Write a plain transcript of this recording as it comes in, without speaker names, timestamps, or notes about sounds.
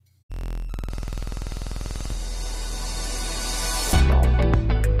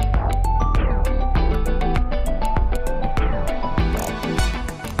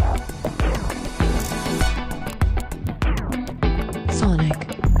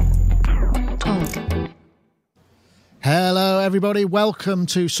everybody. Welcome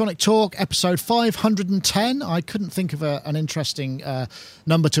to Sonic Talk, episode 510. I couldn't think of an interesting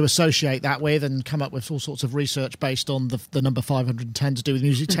number to associate that with and come up with all sorts of research based on the number 510 to do with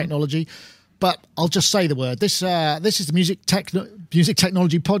music technology. But I'll just say the word. This is the music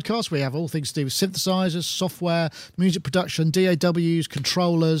technology podcast. We have all things to do with synthesizers, software, music production, DAWs,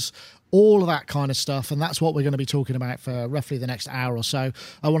 controllers, all of that kind of stuff, and that's what we're going to be talking about for roughly the next hour or so.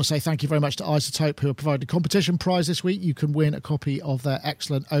 I want to say thank you very much to iZotope, who have provided a competition prize this week. You can win a copy of their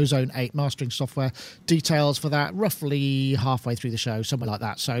excellent Ozone 8 mastering software. Details for that roughly halfway through the show, somewhere like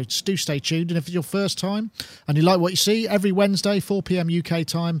that. So do stay tuned, and if it's your first time and you like what you see, every Wednesday, 4 p.m. UK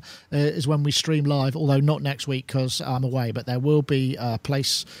time is when we stream live, although not next week because I'm away, but there will be a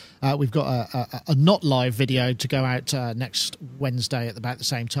place. We've got a not live video to go out next Wednesday at about the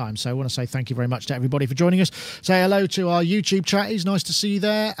same time. So I want to say thank you very much to everybody for joining us. Say hello to our YouTube chatties. Nice to see you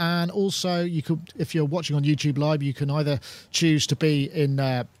there. And also, you could, if you're watching on YouTube Live, you can either choose to be in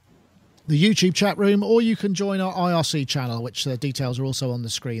the YouTube chat room, or you can join our IRC channel, which the details are also on the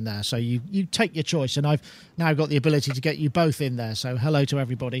screen there. So you take your choice, and I've now got the ability to get you both in there. So hello to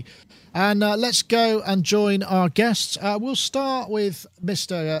everybody. And let's go and join our guests. We'll start with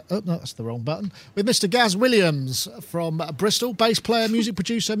Mr. No, that's the wrong button. With Mr. Gaz Williams from Bristol, bass player, music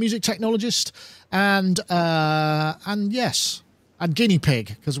producer, music technologist, and yes, and guinea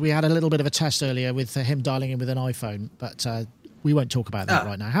pig, because we had a little bit of a test earlier with him dialing in with an iPhone, but we won't talk about that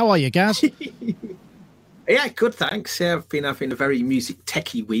right now. How are you, Gaz? Yeah, good, thanks. Yeah, I've been having a very music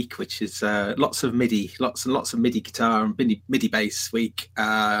techie week, which is lots of MIDI, lots and lots of MIDI guitar and MIDI bass week,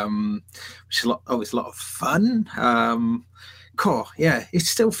 which is always a lot of fun. Yeah, it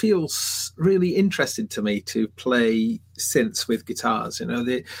still feels really interesting to me to play synths with guitars. You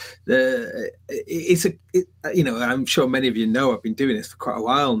know, I'm sure many of you know I've been doing this for quite a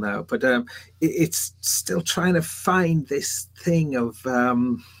while now, but it's still trying to find this thing of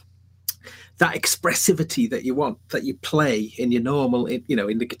that expressivity that you want, that you play in your normal, in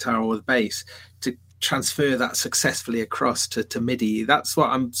the guitar or the bass, to transfer that successfully across to MIDI. That's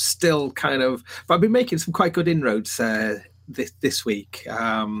what I'm still kind of. But I've been making some quite good inroads this week.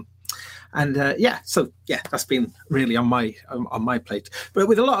 That's been really on my plate. But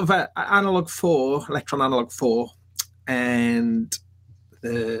with a lot of Electron Analog 4, and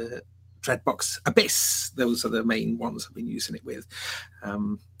the Dreadbox Abyss, those are the main ones I've been using it with.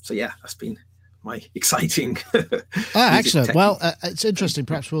 That's been my exciting. Excellent. Well, it's interesting.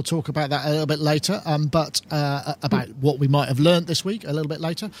 Perhaps we'll talk about that a little bit later. But about what we might have learnt this week a little bit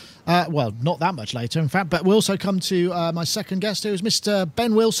later. Well, not that much later, in fact. But we'll also come to my second guest, who is Mr.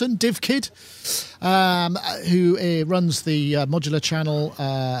 Ben Wilson, DivKid, who runs the modular channel,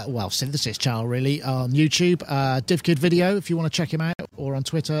 synthesis channel, really, on YouTube. DivKid Video, if you want to check him out, or on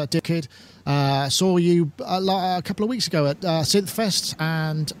Twitter, DivKid. Saw you a couple of weeks ago at Synthfest,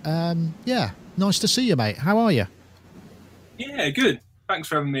 and nice to see you, mate. How are you? Yeah, good. Thanks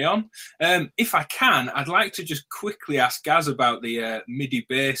for having me on. If I can, I'd like to just quickly ask Gaz about the MIDI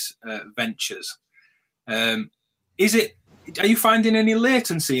bass ventures. Are you finding any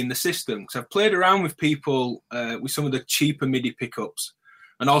latency in the system? Because I've played around with people with some of the cheaper MIDI pickups,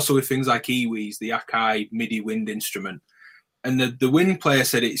 and also with things like Ewees, the Akai MIDI wind instrument. And the wind player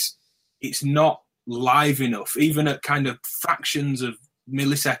said it's not live enough, even at kind of fractions of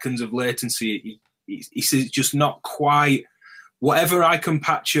milliseconds of latency. He says it's just not quite. Whatever I can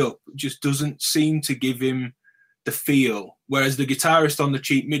patch up just doesn't seem to give him the feel. Whereas the guitarist on the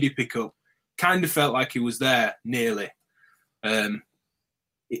cheap MIDI pickup kind of felt like he was there nearly.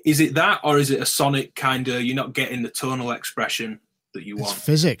 Is it that, or is it a sonic kind of, you're not getting the tonal expression that you want? It's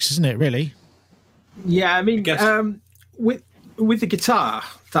physics, isn't it, really? Yeah, I mean, with the guitar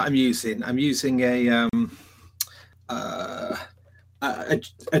that I'm using a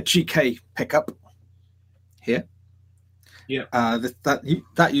GK pickup here. Yeah.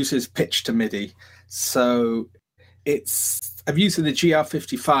 That uses pitch to MIDI. So I'm using the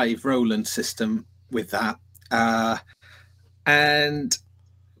GR55 Roland system with that. And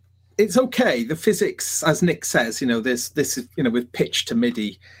it's okay. The physics, as Nick says, this is, with pitch to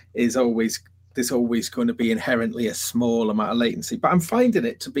MIDI there's always going to be inherently a small amount of latency, but I'm finding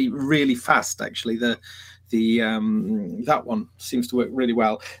it to be really fast. Actually, that one seems to work really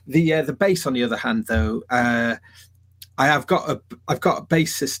well. The bass, on the other hand, though, I've got a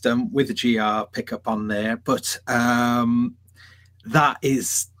bass system with a GR pickup on there, but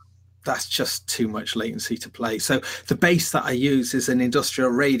that's just too much latency to play. So the bass that I use is an Industrial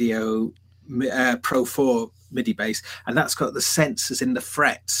Radio Pro 4 MIDI bass, and that's got the sensors in the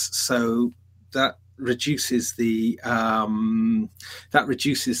frets, so that reduces the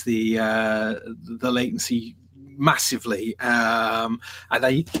latency massively, and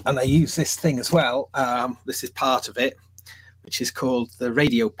I use this thing as well. This is part of it, which is called the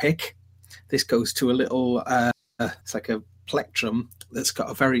radio pick. This goes to a little, it's like a plectrum that's got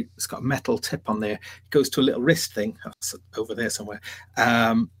a metal tip on there. It goes to a little wrist thing over there somewhere.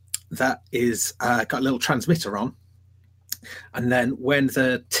 That is got a little transmitter on, and then when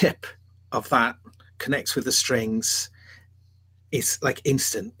the tip of that connects with the strings, it's like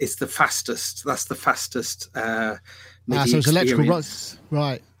instant. It's the fastest. That's the fastest. So it's electrical,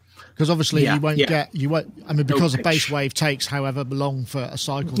 right? Because obviously you won't. I mean, because a bass wave takes however long for a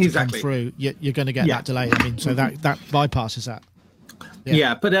cycle to come through, you're going to get that delay. I mean, so that bypasses that.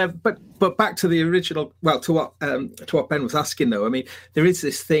 Yeah, but back to the original. Well, to what Ben was asking though. I mean, there is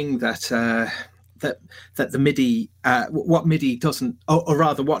this thing that the MIDI, what MIDI doesn't, or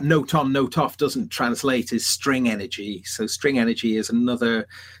rather, what note on, note off doesn't translate is string energy. So string energy is another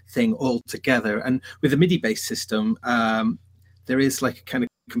thing altogether. And with a MIDI-based system, there is like a kind of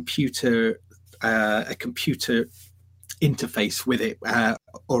computer interface with it,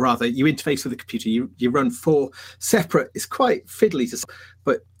 or rather, you interface with the computer. You run 4 separate. It's quite fiddly to,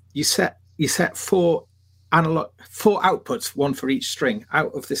 but you set 4 outputs, one for each string,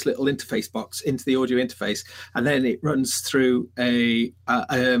 out of this little interface box into the audio interface, and then it runs through a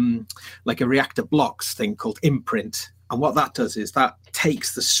reactor blocks thing called imprint. And what that does is that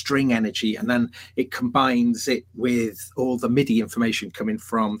takes the string energy and then it combines it with all the MIDI information coming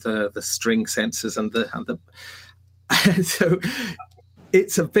from the string sensors and the so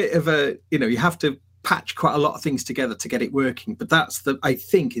it's a bit of a, you have to patch quite a lot of things together to get it working, but that's I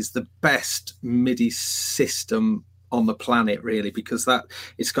think is the best MIDI system on the planet, really, because that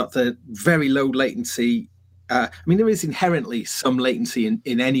it's got the very low latency. I mean, there is inherently some latency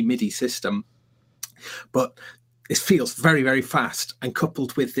in any MIDI system, but it feels very, very fast, and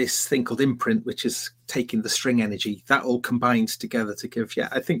coupled with this thing called imprint, which is taking the string energy, that all combines together to give,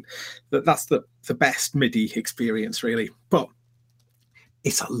 I think that's the best MIDI experience, really. But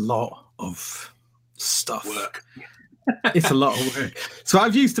it's a lot of stuff. Work. It's a lot of work. So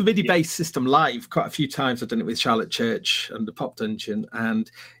I've used the MIDI-based system live quite a few times. I've done it with Charlotte Church and the Pop Dungeon,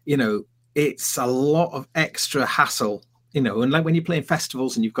 and, it's a lot of extra hassle. And like when you're playing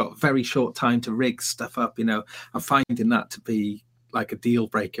festivals and you've got very short time to rig stuff up, I'm finding that to be like a deal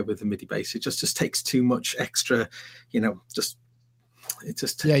breaker with the MIDI bass. It just takes too much extra, you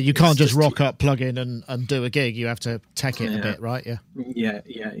can't just rock up, plug in and do a gig. You have to tech it a bit, right? Yeah.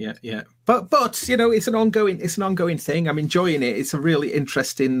 But it's an ongoing thing. I'm enjoying it. It's a really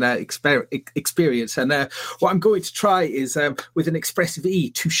interesting experience. And what I'm going to try is with an Expressive E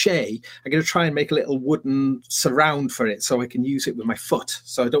Touche, I'm going to try and make a little wooden surround for it so I can use it with my foot.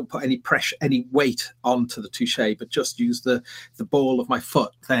 So I don't put any pressure, any weight onto the Touche, but just use the ball of my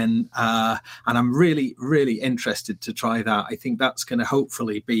foot then. And I'm really, really interested to try that. I think that's going to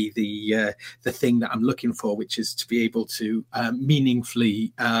hopefully be the thing that I'm looking for, which is to be able to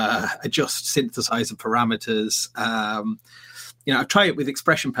meaningfully adjust synthesizer parameters. I've tried it with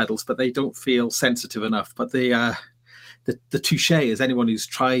expression pedals, but they don't feel sensitive enough. But the Touche, as anyone who's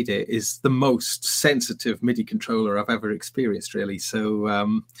tried it, is the most sensitive MIDI controller I've ever experienced, really. So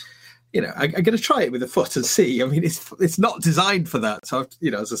I'm going to try it with a foot and see. I mean, it's not designed for that. So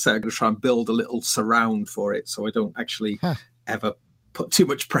as I said, I'm going to try and build a little surround for it, so I don't actually ever put too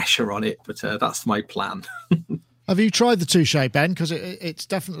much pressure on it. But that's my plan. Have you tried the Touche, Ben? Because it's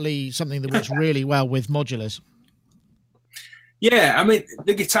definitely something that works really well with modulars. Yeah, I mean,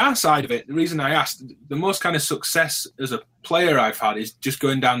 the guitar side of it, the reason I asked, the most kind of success as a player I've had is just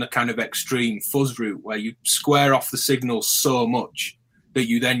going down the kind of extreme fuzz route where you square off the signals so much that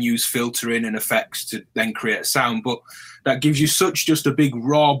you then use filtering and effects to then create a sound. But that gives you such just a big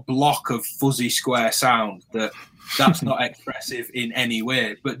raw block of fuzzy square sound that's not expressive in any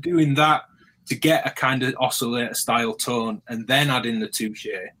way. But doing that, to get a kind of oscillator style tone and then add in the Touche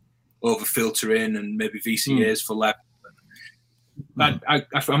over filtering and maybe VCAs for level. I'm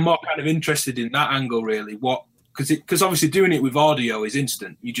more kind of interested in that angle, really. Because obviously doing it with audio is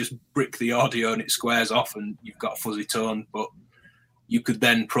instant. You just brick the audio and it squares off and you've got a fuzzy tone, but you could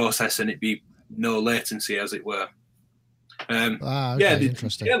then process and it be no latency, as it were.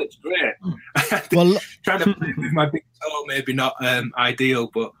 Interesting. Yeah, that's great. Well, trying to play with my big toe, maybe not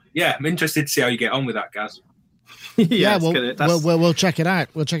ideal, but yeah, I'm interested to see how you get on with that, Gaz. We'll check it out.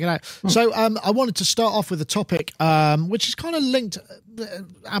 So I wanted to start off with a topic which is kind of linked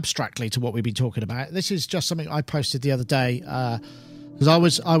abstractly to what we've been talking about. This is just something I posted the other day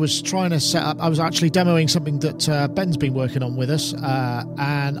because I was trying to set up. I was actually demoing something that Ben's been working on with us,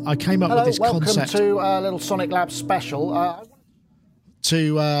 and I came up with this concept. Welcome to a little Sonic Lab special.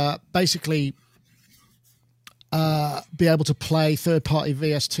 To basically be able to play third-party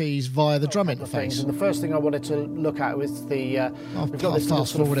VSTs via the drum interface. And the first thing I wanted to look at was the I'll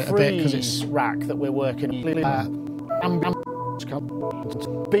fast forward it a bit because it's rack that we're working.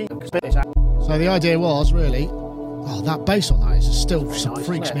 So the idea was really, that bass on that is still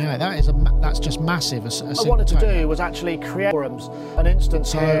freaks me out. That's just massive. What I wanted to do was actually create forums, an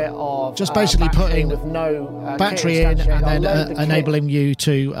instance here of just basically putting with no battery in and then enabling you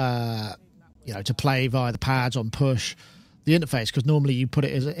to to play via the pads on push the interface, because normally you put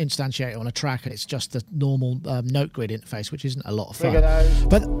it as an instantiator on a track and it's just the normal note grid interface, which isn't a lot of fun.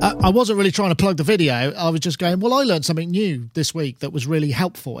 But I wasn't really trying to plug the video. I was just going, well, I learned something new this week that was really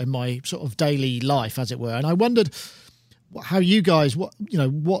helpful in my sort of daily life, as it were. And I wondered how you guys, what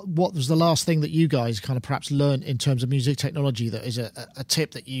was the last thing that you guys kind of perhaps learned in terms of music technology that is a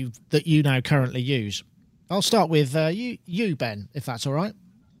tip that you now currently use? I'll start with you, Ben, if that's all right.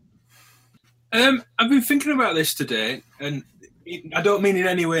 I've been thinking about this today, and I don't mean in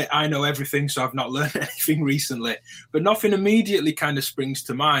any way I know everything, so I've not learned anything recently, but nothing immediately kind of springs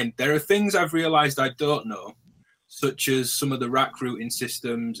to mind. There are things I've realised I don't know, such as some of the rack routing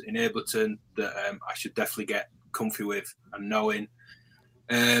systems in Ableton that I should definitely get comfy with and knowing.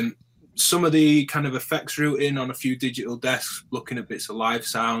 Some of the kind of effects routing on a few digital desks, looking at bits of live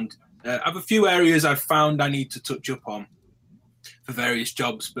sound. I have a few areas I've found I need to touch up on for various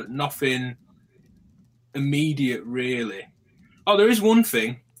jobs, but nothing immediate really. There is one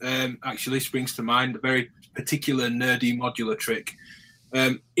thing actually springs to mind, a very particular nerdy modular trick.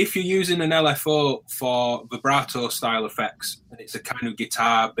 If you're using an LFO for vibrato style effects and it's a kind of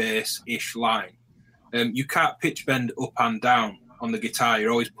guitar bass-ish line, you can't pitch bend up and down on the guitar.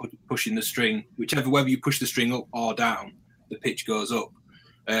 You're always pushing the string, whether you push the string up or down, the pitch goes up.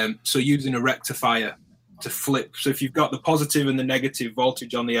 So using a rectifier to flip, so if you've got the positive and the negative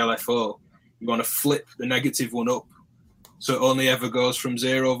voltage on the LFO, you want to flip the negative one up so it only ever goes from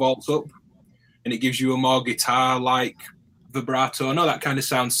 0 volts up, and it gives you a more guitar-like vibrato. I know that kind of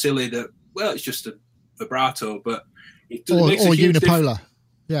sounds silly it's just a vibrato, but it does, or unipolar.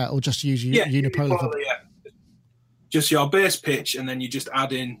 Yeah, or just use unipolar. Just your bass pitch, and then you just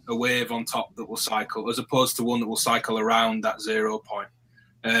add in a wave on top that will cycle, as opposed to one that will cycle around that 0 point.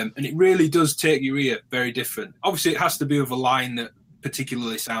 And it really does take your ear very different. Obviously, it has to be of a line that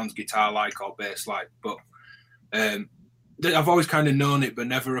particularly sounds guitar-like or bass-like, but I've always kind of known it but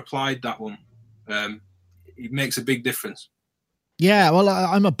never applied that one. It makes a big difference. Yeah, well,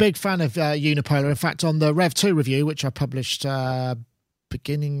 I'm a big fan of unipolar. In fact, on the Rev 2 review, which I published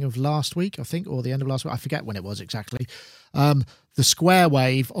beginning of last week, I think, or the end of last week, I forget when it was exactly, the square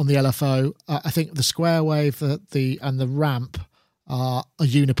wave on the LFO, I think the square wave and the ramp are a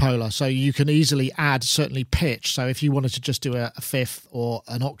unipolar, so you can easily add certainly pitch. So if you wanted to just do a fifth or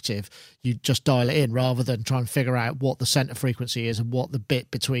an octave, you just dial it in rather than try and figure out what the center frequency is and what the bit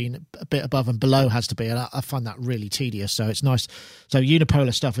between a bit above and below has to be. And I find that really tedious. So it's nice. So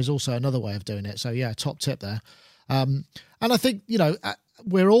unipolar stuff is also another way of doing it. So yeah, top tip there. And I think,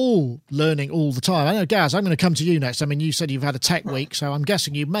 we're all learning all the time. I know, Gaz, I'm going to come to you next. I mean, you said you've had a tech week, so I'm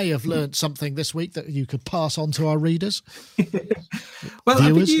guessing you may have learned something this week that you could pass on to our readers. Well,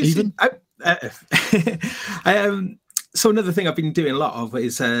 viewers, even. So another thing I've been doing a lot of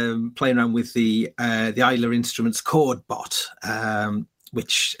is playing around with the Isla Instruments chord bot,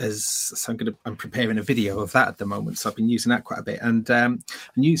 which I'm preparing a video of that at the moment. So I've been using that quite a bit, and I'm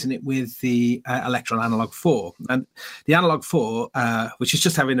using it with the Electron Analog 4, and the Analog 4, which is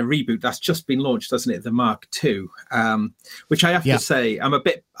just having a reboot. That's just been launched, doesn't it? The Mark II, which I have to say I'm a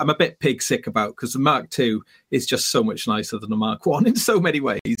bit pig sick about, because the Mark II is just so much nicer than the Mark I in so many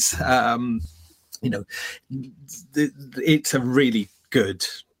ways. It's a really good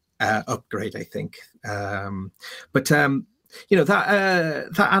upgrade, I think. That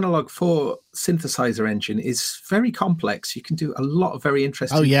Analog 4 synthesizer engine is very complex. You can do a lot of very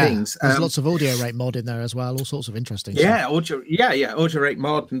interesting things. There's lots of audio rate mod in there as well, all sorts of interesting stuff. Audio rate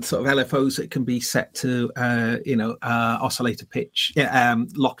mod and sort of LFOs that can be set to oscillator pitch,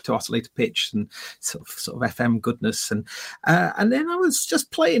 locked to oscillator pitch, and sort of FM goodness. And then I was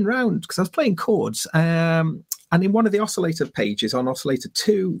just playing around because I was playing chords. And in one of the oscillator pages on oscillator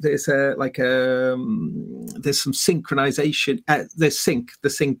 2, there's there's some synchronization. There's the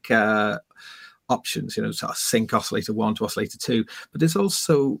sync options, sort of sync oscillator 1 to oscillator 2. But there's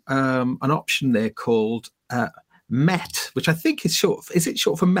also an option there called MET, which I think is short. Is it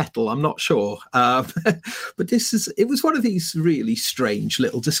short for metal? I'm not sure. But it was one of these really strange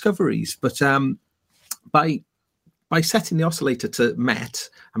little discoveries. But by by setting the oscillator to MET,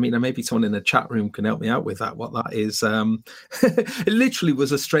 I mean, maybe someone in the chat room can help me out with that, what that is. It literally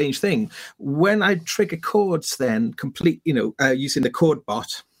was a strange thing. When I trigger chords then, using the chord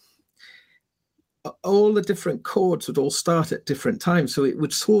bot, all the different chords would all start at different times. So it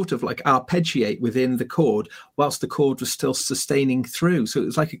would sort of like arpeggiate within the chord whilst the chord was still sustaining through. So it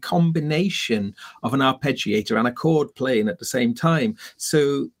was like a combination of an arpeggiator and a chord playing at the same time.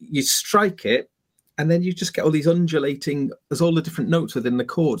 So you strike it, and then you just get all these undulating, as all the different notes within the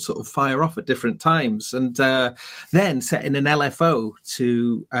chord sort of fire off at different times. And then setting an LFO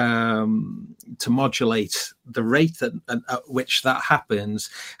to modulate the rate at which that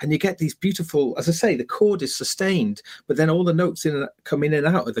happens. And you get these beautiful, as I say, the chord is sustained, but then all the notes come in and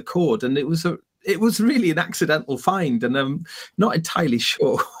out of the chord. And it was really an accidental find, and I'm not entirely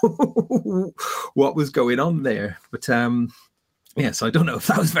sure what was going on there. But yes, I don't know if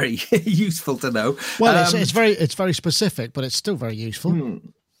that was very useful to know. Well, it's very specific, but it's still very useful.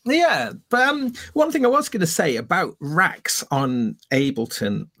 Yeah, but one thing I was going to say about racks on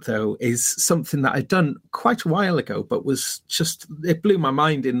Ableton, though, is something that I'd done quite a while ago, but it blew my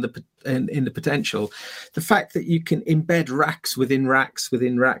mind in the potential. The fact that you can embed racks within racks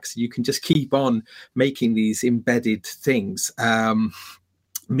within racks, you can just keep on making these embedded things.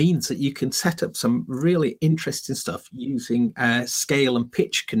 Means that you can set up some really interesting stuff using scale and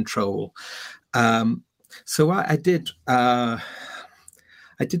pitch control. So I did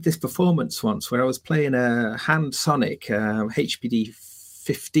this performance once where I was playing a hand sonic HPD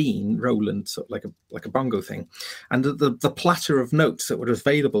 15 Roland, sort of like a bongo thing, and the platter of notes that were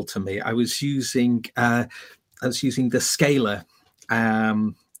available to me, I was using the scaler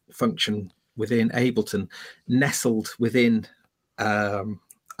function within Ableton, nestled within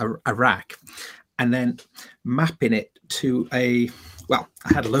a rack, and then mapping it to I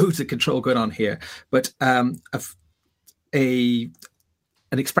had loads of control going on here, but an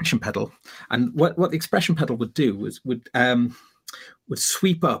expression pedal. And what the expression pedal would do would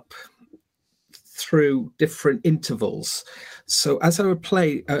sweep up through different intervals. So as I would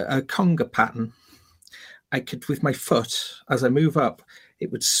play a conga pattern, I could, with my foot, as I move up,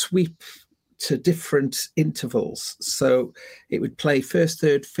 it would sweep to different intervals. So it would play first,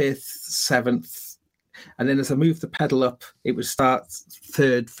 third, fifth, seventh, and then as I move the pedal up, it would start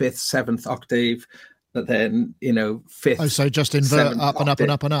third, fifth, seventh octave, but then fifth. Oh, so just invert up and up and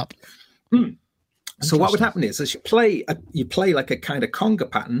up and up. So what would happen is, as you play like a kind of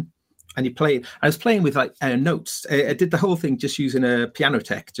conga pattern, and I was playing with like notes. I did the whole thing just using a piano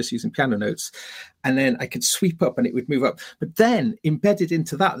tech, just using piano notes. And then I could sweep up and it would move up. But then embedded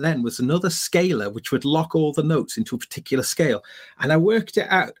into that then was another scaler, which would lock all the notes into a particular scale. And I worked it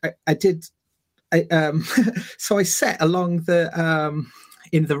out. So I set along the,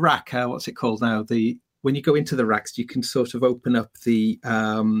 in the rack, what's it called now? When you go into the racks, you can sort of open up the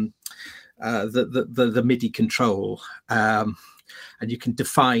MIDI control, and you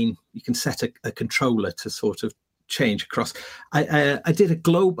can set a controller to sort of change across. I did a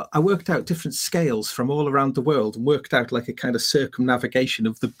globe. I worked out different scales from all around the world and worked out like a kind of circumnavigation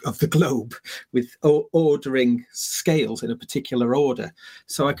of the globe with ordering scales in a particular order.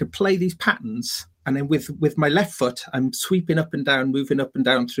 So I could play these patterns, and then with my left foot, I'm sweeping up and down, moving up and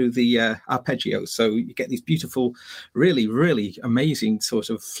down through the arpeggio. So you get these beautiful, really, really amazing sort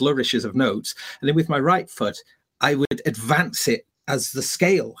of flourishes of notes. And then with my right foot, I would advance it as the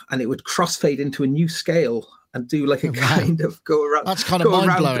scale, and it would crossfade into a new scale and do like a kind of go around. That's kind of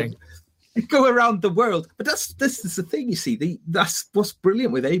mind-blowing. Go around the world. But this is the thing, you see. That's what's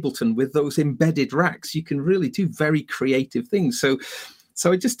brilliant with Ableton, with those embedded racks. You can really do very creative things. So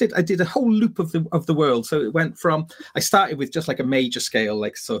I did a whole loop of the world. So it went from, I started with just like a major scale,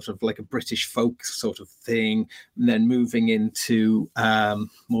 like sort of like a British folk sort of thing, and then moving into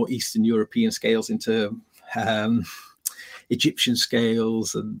more Eastern European scales, into Egyptian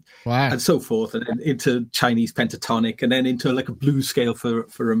scales and so forth, and then into Chinese pentatonic, and then into like a blues scale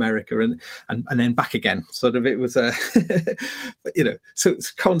for America, and then back again. Sort of, it was so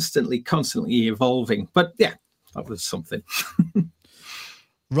it's constantly evolving. But yeah, that was something.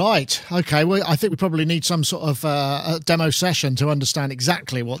 Right. Okay. Well, I think we probably need some sort of a demo session to understand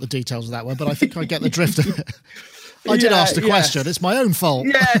exactly what the details of that were, but I think I get the drift of it. I did ask the question. It's my own fault.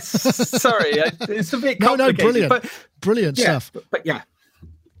 Yes. Sorry. It's a bit complicated. No, brilliant. Brilliant stuff. But yeah.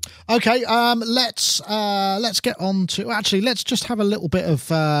 Okay. Let's get on to, actually, let's just have a little bit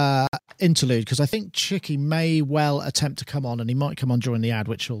of interlude, because I think Chicky may well attempt to come on, and he might come on during the ad,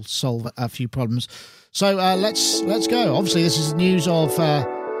 which will solve a few problems. So let's go. Obviously, this is news of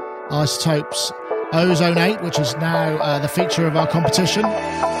iZotope's Ozone 8, which is now the feature of our competition.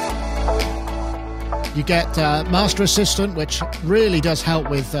 You get Master Assistant, which really does help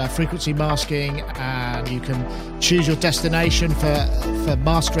with frequency masking, and you can choose your destination for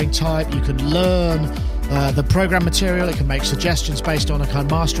mastering type. You can learn the program material. It can make suggestions based on a kind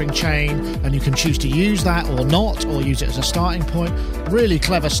of mastering chain, and you can choose to use that or not, or use it as a starting point. Really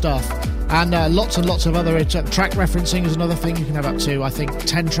clever stuff. And lots and lots of other track referencing is another thing. You can have up to, I think,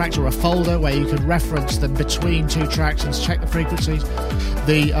 10 tracks or a folder where you can reference them between two tracks and check the frequencies.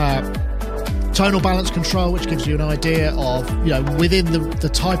 The tonal balance control, which gives you an idea of, within the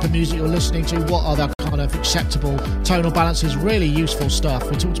type of music you're listening to, what are the kind of acceptable tonal balances. Really useful stuff.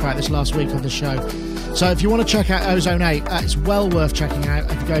 We talked about this last week on the show. So if you want to check out Ozone 8, it's well worth checking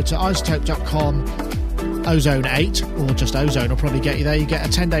out. If you go to iZotope.com, Ozone 8, or just Ozone will probably get you there. You get a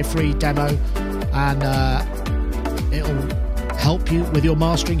 10-day free demo, and it'll help you with your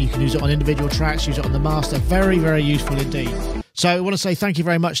mastering. You can use it on individual tracks, use it on the master. Very, very useful indeed. So I want to say thank you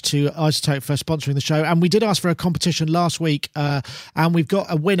very much to iZotope for sponsoring the show. And we did ask for a competition last week, and we've got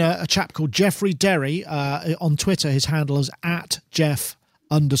a winner, a chap called Jeffrey Derry. On Twitter, his handle is @Jeff_.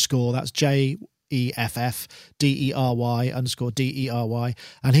 That's JEFFDERY_DERY.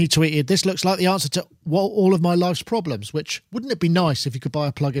 And he tweeted, "This looks like the answer to all of my life's problems," which, wouldn't it be nice if you could buy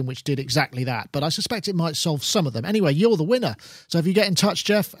a plugin which did exactly that? But I suspect it might solve some of them. Anyway, you're the winner. So if you get in touch,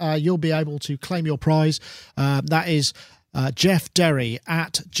 Jeff, you'll be able to claim your prize. That is Jeff Derry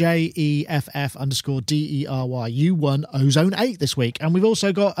 @JEFF_DERY. You won Ozone 8 this week. And we've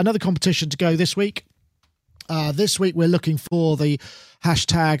also got another competition to go this week. This week we're looking for the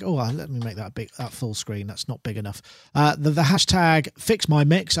hashtag. Let me make that full screen. That's not big enough. The hashtag Fix My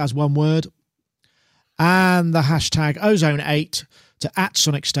Mix as one word, and the hashtag Ozone 8 to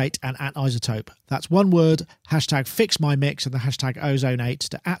 @SonicState and @iZotope. That's one word, hashtag Fix My Mix, and the hashtag Ozone 8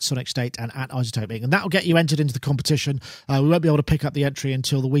 to @SonicState and @iZotope. And that'll get you entered into the competition. We won't be able to pick up the entry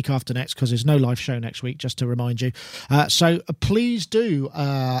until the week after next, because there's no live show next week, just to remind you. So please do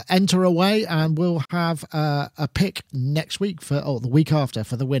enter away, and we'll have a pick next week the week after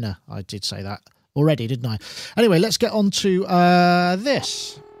for the winner. I did say that already, didn't I? Anyway, let's get on to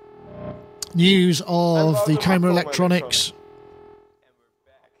this news of the Coma Electronics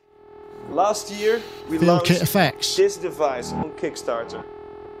Last year, we Field launched Kit Effects. this device on Kickstarter,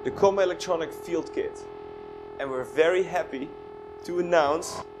 the Coma Electronic Field Kit. And we're very happy to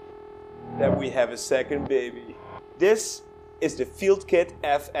announce that we have a second baby. This is the Field Kit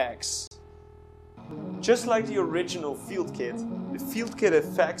FX. Just like the original Field Kit, the Field Kit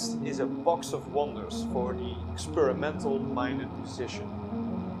FX is a box of wonders for the experimental-minded musician.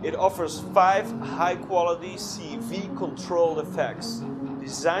 It offers 5 high-quality CV-controlled effects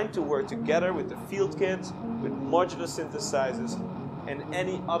designed to work together with the Field Kit, with modular synthesizers, and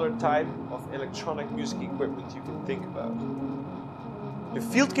any other type of electronic music equipment you can think about. The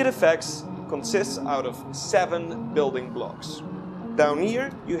Field Kit FX consists out of 7 building blocks. Down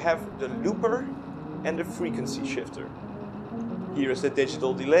here you have the looper and the frequency shifter. Here is the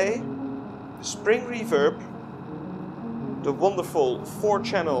digital delay, the spring reverb, the wonderful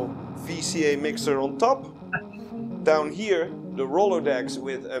 4-channel VCA mixer on top. Down here, the Rolodex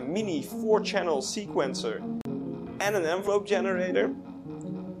with a mini 4-channel sequencer and an envelope generator.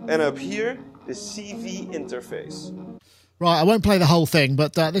 And up here, the CV interface. Right, I won't play the whole thing,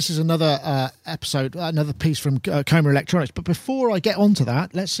 but this is another episode, another piece from Coma Electronics. But before I get onto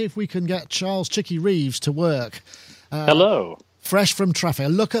that, let's see if we can get Charles Chicky Reeves to work. Hello. Fresh from traffic.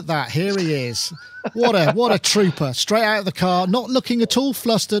 Look at that. Here he is. What a trooper. Straight out of the car, not looking at all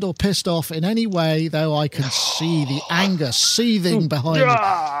flustered or pissed off in any way, though I can see the anger seething behind him.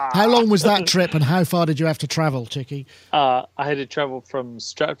 How long was that trip, and how far did you have to travel, Chicky? I had to travel from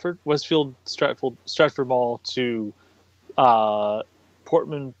Westfield Stratford Mall to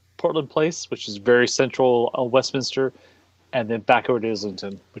Portland Place, which is very central Westminster, and then back over to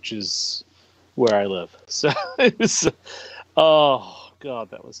Islington, which is where I live. So it was... Oh, God,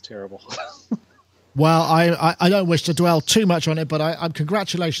 that was terrible. Well, I don't wish to dwell too much on it, but I'm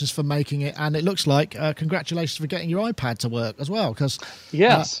congratulations for making it, and it looks like congratulations for getting your iPad to work as well, because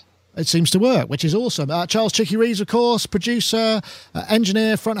yes, it seems to work, which is awesome. Charles Chicky Reeves, of course, producer,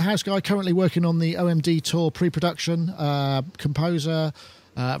 engineer, front of house guy, currently working on the OMD tour pre-production, composer,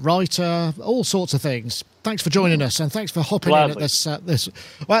 writer, all sorts of things. Thanks for joining us, and thanks for hopping in at this.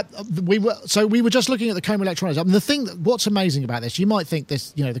 Well, we were just looking at the Coma Electronics. I mean, what's amazing about this, you might think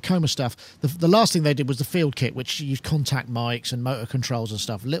this, the Coma stuff. The last thing they did was the Field Kit, which used contact mics and motor controls and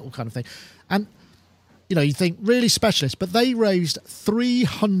stuff, little kind of thing. And you think really specialist, but they raised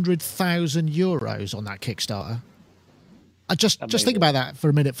 €300,000 on that Kickstarter. Just think about that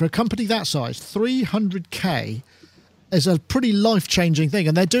for a minute. For a company that size, 300K. is a pretty life-changing thing,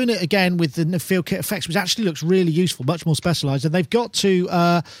 and they're doing it again with the field kit effects, which actually looks really useful, much more specialised. And they've got to,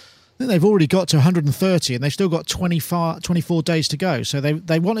 I think they've already got to 130, and they've still got 24 days to go. So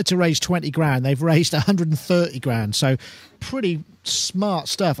they wanted to raise 20 grand, they've raised 130 grand. So pretty smart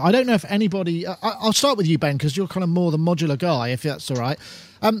stuff. I don't know if anybody. I'll start with you, Ben, because you're kind of more the modular guy, if that's all right.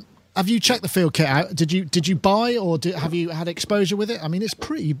 Have you checked the field kit out? Did you buy, or have you had exposure with it? I mean, it's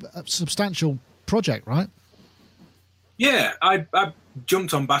pretty substantial project, right? Yeah, I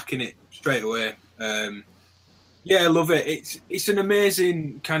jumped on backing it straight away. Yeah, I love it. It's an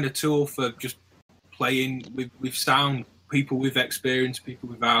amazing kind of tool for just playing with sound, people with experience, people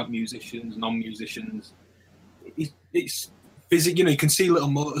without, musicians, non-musicians. It's physical, you can see little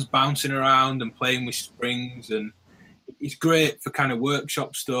motors bouncing around and playing with springs, and it's great for kind of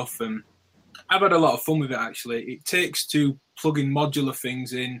workshop stuff. And I've had a lot of fun with it, actually. It takes to plugging modular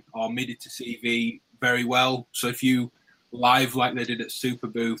things in or MIDI to CV very well. So if you live like they did at Super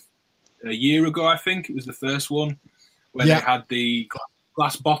Booth a year ago, I think it was the first one, where they had the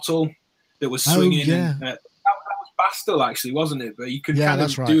glass bottle that was swinging. Oh, yeah. That was Bastel, actually, wasn't it? But you could kind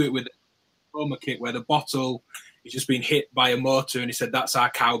of do it with a chroma kit where the bottle is just being hit by a motor, and he said, that's our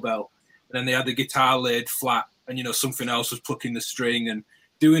cowbell. And then they had the guitar laid flat, and, something else was plucking the string, and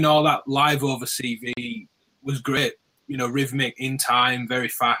doing all that live over CV was great. Rhythmic, in time, very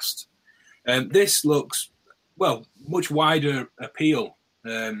fast. This looks, much wider appeal.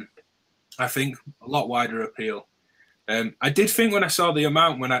 I think a lot wider appeal. I did think when I saw the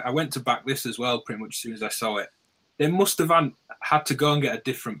amount, when I went to back this as well, pretty much as soon as I saw it, they must have had to go and get a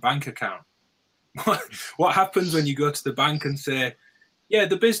different bank account. What happens when you go to the bank and say, yeah,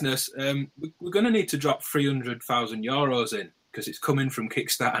 the business, we're going to need to drop 300,000 euros in because it's coming from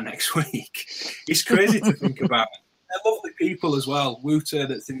Kickstarter next week. It's crazy to think about. They're lovely people as well. Wouter,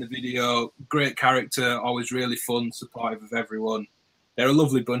 that's in the video, great character, always really fun, supportive of everyone. They're a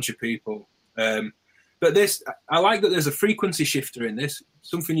lovely bunch of people. But this, I like that there's a frequency shifter in this,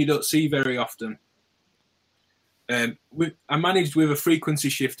 something you don't see very often. I managed with a frequency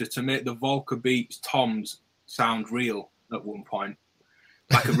shifter to make the Volca Beats toms sound real at one point,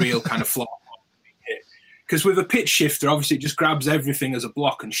 like a real kind of flop. Because with a pitch shifter, obviously it just grabs everything as a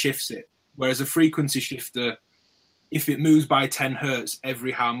block and shifts it. Whereas a frequency shifter, if it moves by 10 hertz,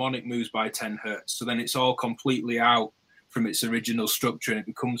 every harmonic moves by 10 hertz. So then it's all completely out from its original structure, and it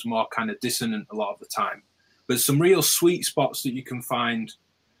becomes more kind of dissonant a lot of the time. But some real sweet spots that you can find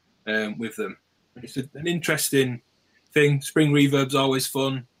with them. It's an interesting thing. Spring reverb's always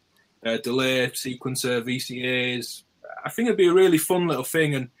fun. Delay, sequencer, VCAs. I think it'd be a really fun little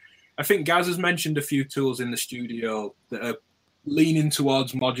thing. And I think Gaz has mentioned a few tools in the studio that are leaning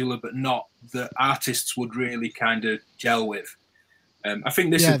towards modular, but not that artists would really kind of gel with. I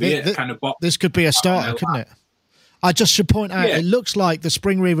think this would be it. This could be a starter, couldn't it? I just should point out, it looks like the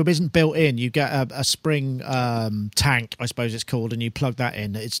spring reverb isn't built in. You get a spring tank, I suppose it's called, and you plug that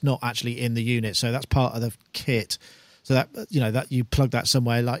in. It's not actually in the unit, so that's part of the kit. So that that you plug that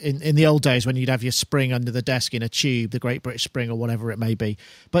somewhere, like in the old days when you'd have your spring under the desk in a tube, the Great British Spring or whatever it may be.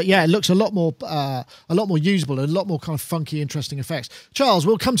 But yeah, it looks a lot more usable and a lot more kind of funky, interesting effects. Charles,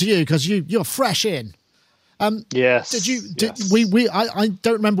 we'll come to you because you're fresh in. Yes. I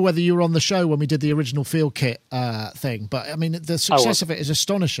don't remember whether you were on the show when we did the original field kit thing, but I mean the success of it is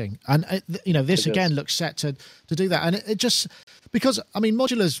astonishing, and this again looks set to do that, and it just because I mean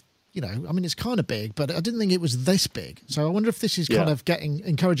modulars, it's kind of big, but I didn't think it was this big. So I wonder if this is kind of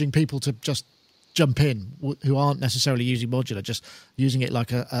encouraging people to just jump in who aren't necessarily using modular, just using it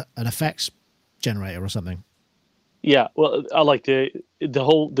like an effects generator or something. Yeah, well, I like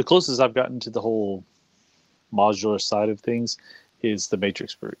the closest I've gotten to the whole modular side of things is the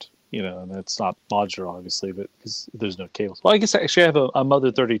Matrix Brute, and that's not modular obviously, but because there's no cables. Well, I guess actually I have a Mother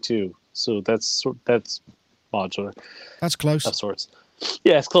 32, so that's modular. That's close. Of sorts.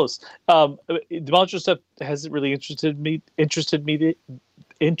 Yeah, it's close. The modular stuff hasn't really interested me,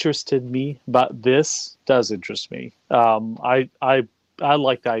 but this does interest me. I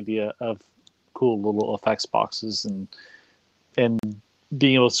like the idea of cool little effects boxes and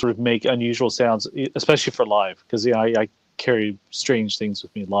being able to sort of make unusual sounds, especially for live, because I carry strange things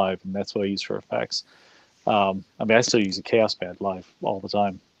with me live, and that's what I use for effects. I still use a Chaos Band live all the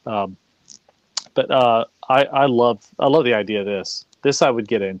time, but I love the idea of this. This I would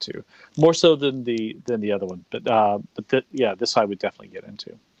get into more so than the other one, but this I would definitely get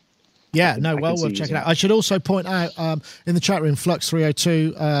into. Yeah, worth checking out. I should also point out in the chat room, Flux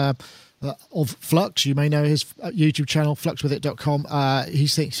 302. of Flux. You may know his YouTube channel, fluxwithit.com. He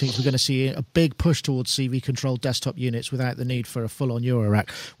thinks we're going to see a big push towards CV-controlled desktop units without the need for a full-on Eurorack,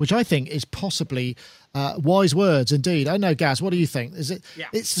 which I think is possibly wise words indeed. I know, Gaz, what do you think? Is it? Yeah.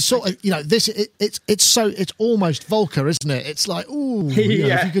 It's the sort of, it's almost Volker, isn't it? It's like, ooh,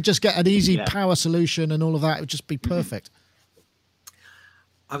 if you could just get an easy power solution and all of that, it would just be perfect.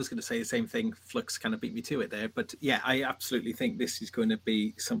 I was going to say the same thing. Flux kind of beat me to it there. But yeah, I absolutely think this is going to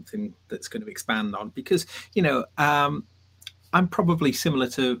be something that's going to expand on because, I'm probably similar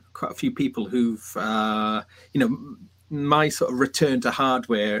to quite a few people who've, my sort of return to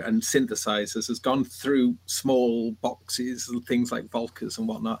hardware and synthesizers has gone through small boxes and things like Volkers and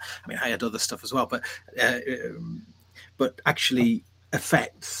whatnot. I mean, I had other stuff as well, but actually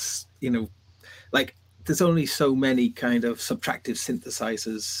effects, like, there's only so many kind of subtractive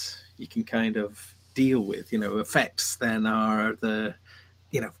synthesizers you can kind of deal with. Effects then are the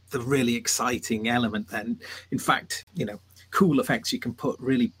really exciting element. Then, in fact, cool effects, you can put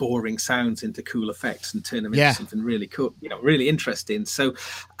really boring sounds into cool effects and turn them into something really cool, really interesting. So,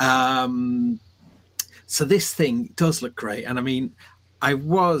 so this thing does look great. And I mean, I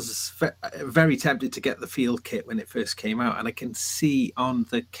was very tempted to get the field kit when it first came out, and I can see on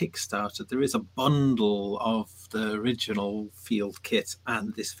the Kickstarter there is a bundle of the original field kit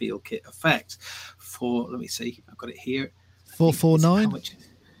and this field kit effect for, let me see, I've got it here, $449.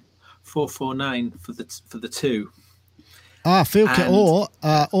 $449 for the two. Field kit, or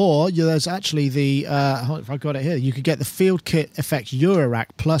there's actually the if I got it here, you could get the field kit effects Eurorack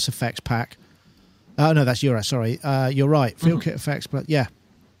plus effects pack. No, that's Euro. Sorry, you're right. Field kit effects, but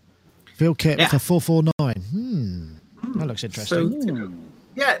field kit for $449. That looks interesting. So,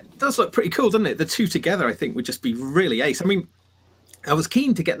 it does look pretty cool, doesn't it? The two together, I think, would just be really ace. I mean, I was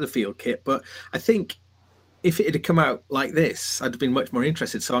keen to get the field kit, but I think if it had come out like this, I'd have been much more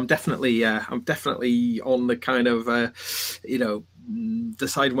interested. So I'm definitely on the kind of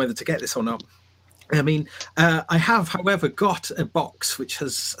deciding whether to get this or not. I mean, I have, however, got a box which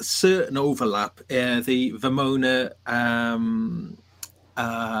has a certain overlap. The Vermona,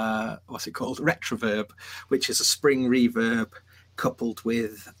 what's it called? Retroverb, which is a spring reverb coupled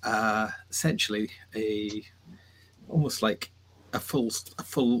with essentially almost like a full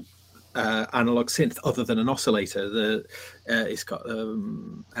analog synth, other than an oscillator. It's got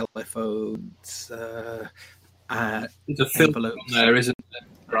LFOs. There's a filter on there, isn't there?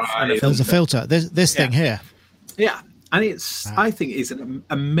 Right. There's a filter. This thing here. Yeah, and I think it's an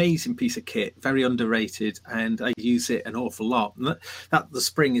amazing piece of kit, very underrated, and I use it an awful lot. And that the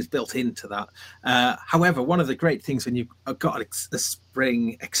spring is built into that. However, one of the great things when you've got a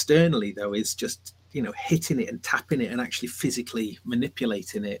spring externally, though, is just hitting it and tapping it and actually physically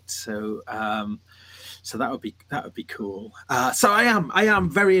manipulating it. So so that would be cool. So I am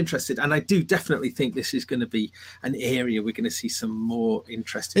very interested, and I do definitely think this is going to be an area we're going to see some more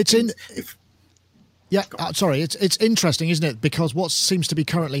interesting. It's it's interesting, isn't it? Because what seems to be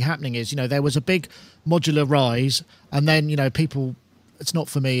currently happening is, there was a big modular rise, and then people, it's not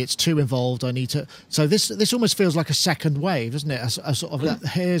for me, it's too involved, I need to. So this almost feels like a second wave, doesn't it? A sort of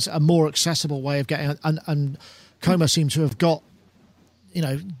here's a more accessible way of getting, and Coma seem to have got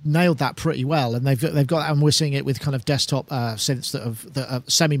nailed that pretty well, and they've got that, and we're seeing it with kind of desktop synths that are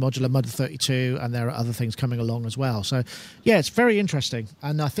semi-modular MUD32, and there are other things coming along as well. So it's very interesting,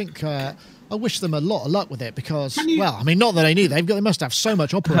 and I think I wish them a lot of luck with it because, not that they need, they must have so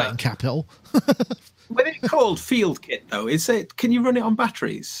much operating capital. When it's called field kit, though, can you run it on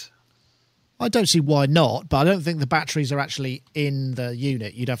batteries? I don't see why not, but I don't think the batteries are actually in the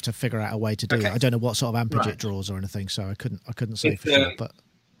unit. You'd have to figure out a way to do it. I don't know what sort of ampage it draws or anything, so I couldn't say for sure. But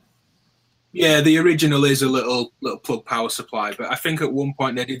the original is a little plug power supply, but I think at one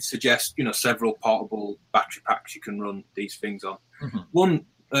point they did suggest several portable battery packs you can run these things on.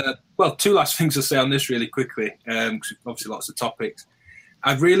 Two last things to say on this really quickly, because obviously lots of topics.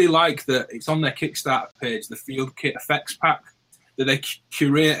 I really like that it's on their Kickstarter page, the Field Kit Effects Pack, that they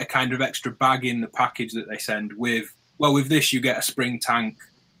curate a kind of extra bag in the package that they send with this you get a spring tank,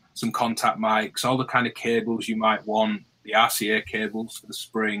 some contact mics, all the kind of cables you might want, the RCA cables for the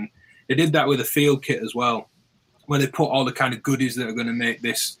spring. They did that with a field kit as well, where they put all the kind of goodies that are going to make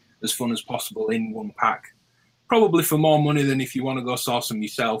this as fun as possible in one pack. Probably for more money than if you want to go source them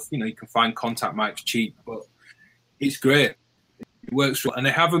yourself. You can find contact mics cheap, but it's great. It works well. And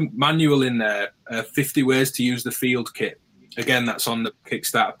they have a manual in there, 50 ways to use the field kit. Again, that's on the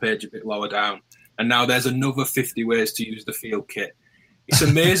Kickstarter page a bit lower down. And now there's another 50 ways to use the field kit. It's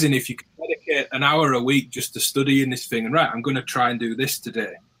amazing if you can dedicate an hour a week just to studying this thing. And I'm going to try and do this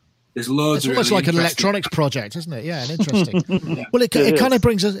today. There's loads. It's of almost really like an electronics project, isn't it? Yeah, and interesting. Yeah. Well, it kind of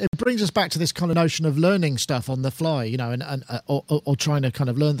brings us back to this kind of notion of learning stuff on the fly, you know, or trying to kind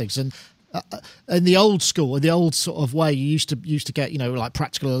of learn things. And in the old school, in the old sort of way, you used to get, you know, like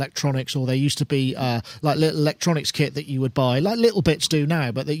practical electronics, or there used to be like little electronics kit that you would buy, like little bits do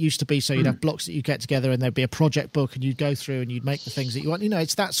now, but they used to be, so you'd have blocks that you get together, and there'd be a project book, and you'd go through and you'd make the things that you want. You know,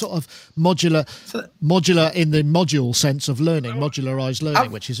 it's that sort of modular in the module sense of learning, modularized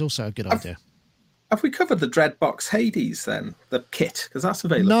learning, which is also a good idea. Have we covered the Dreadbox Hades then, the kit? Because that's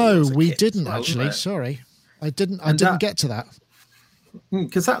available. No, as a we kit didn't as well, actually. isn't it? Sorry, I didn't get to that.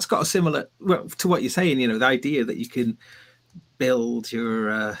 Because that's got a similar to what you're saying. You know, the idea that you can build your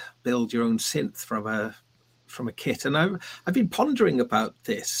own synth from a kit. And I've been pondering about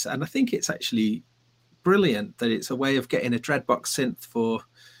this, and I think it's actually brilliant that it's a way of getting a Dreadbox synth for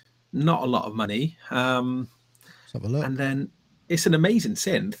not a lot of money. Let's have a look. And then it's an amazing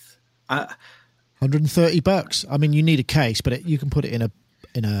synth. $130. I mean, you need a case, but you can put it in a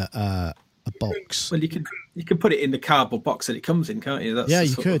box. Well, you can put it in the cardboard box that it comes in, can't you? Yeah,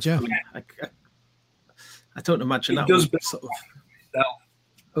 you could. Yeah. I don't imagine that does would sort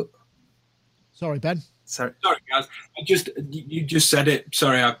of. Sorry, Ben. Sorry, guys. You just said it.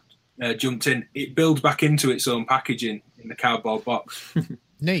 Sorry, I jumped in. It builds back into its own packaging in the cardboard box.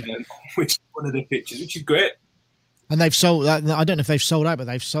 Neat. Which is one of the pictures, which is great. And they've sold. I don't know if they've sold out, but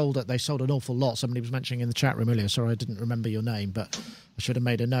they've sold it. They sold an awful lot. Somebody was mentioning in the chat room earlier. Sorry, I didn't remember your name, but I should have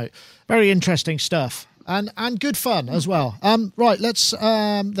made a note. Very interesting stuff, and good fun as well. Right, let's.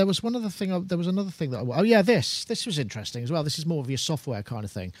 There was one other thing. There was another thing that. Oh yeah, this was interesting as well. This is more of your software kind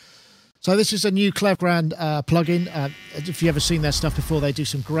of thing. So this is a new Clevergrand plugin. If you've ever seen their stuff before, they do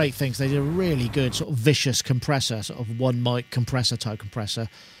some great things. They do a really good sort of vicious compressor, sort of one mic compressor type compressor.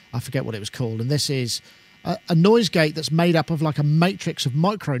 I forget what it was called, and this is a noise gate that's made up of like a matrix of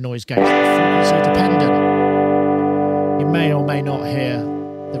micro noise gates that are frequency dependent. You may or may not hear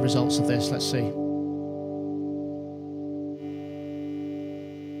the results of this. Let's see.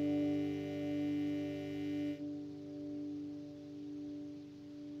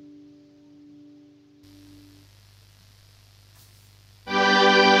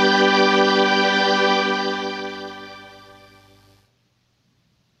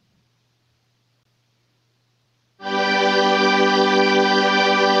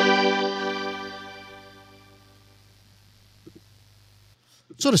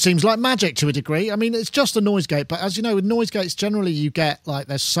 Sort of seems like magic to a degree. I mean, it's just a noise gate, but as you know, with noise gates, generally you get like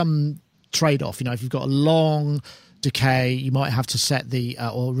there's some trade-off. You know, if you've got a long decay, you might have to set the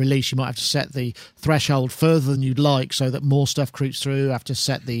or release. You might have to set the threshold further than you'd like, so that more stuff creeps through. You have to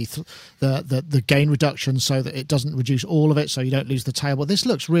set the gain reduction so that it doesn't reduce all of it, so you don't lose the tail. But this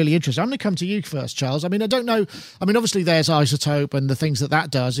looks really interesting. I'm going to come to you first, Charles. I mean, I don't know. I mean, obviously there's isotope and the things that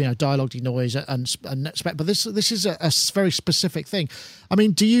does. You know, dialogue denoise and spec. But this is a very specific thing. I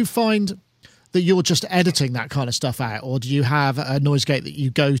mean, do you find that you're just editing that kind of stuff out, or do you have a noise gate that you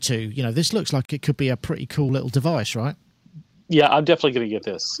go to? You know, this looks like it could be a pretty cool little device, right? Yeah, I'm definitely going to get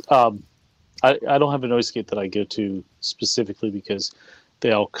this. I don't have a noise gate that I go to specifically because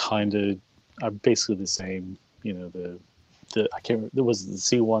they all kind of are basically the same. You know, the I can't remember, there was the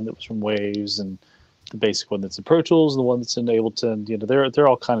C1 that was from Waves, and the basic one that's in Pro Tools, and the one that's in Ableton. You know, they're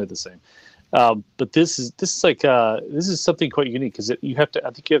all kind of the same. But this is something quite unique because I think you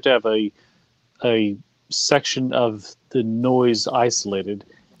have to have a section of the noise isolated.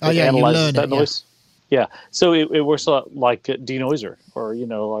 Oh yeah, analyzes you learn that it, noise. Yeah. So it works a lot like a denoiser, or you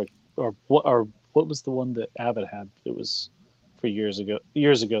know, like or what was the one that Avid had? It was for years ago.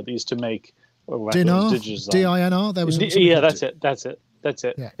 That used to make DINR. There was That's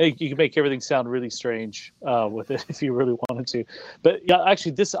it. Yeah. You can make everything sound really strange with it if you really wanted to. But yeah,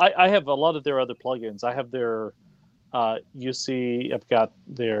 actually, I have a lot of their other plugins. I have their UC. I've got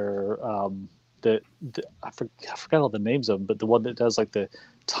their I forgot all the names of them, but the one that does like the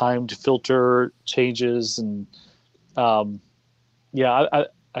timed filter changes and I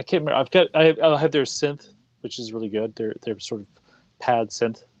can't remember. I have their synth, which is really good. Their sort of pad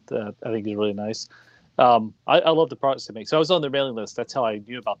synth that I think is really nice. I love the products they make. So I was on their mailing list. That's how I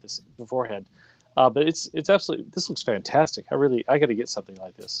knew about this beforehand. But it's absolutely, this looks fantastic. I got to get something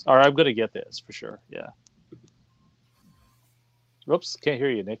like this, or I'm going to get this for sure. Yeah. Oops, can't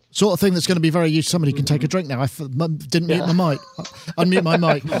hear you, Nick. Sort of thing that's going to be very useful. Somebody can take a drink now. I didn't mute my mic. Unmute my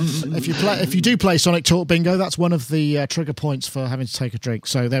mic. If you do play Sonic Talk Bingo, that's one of the trigger points for having to take a drink.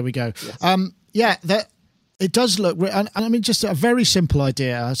 So there we go. Yes. It does look, and I mean, just a very simple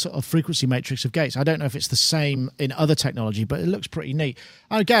idea, a sort of frequency matrix of gates. I don't know if it's the same in other technology, but it looks pretty neat.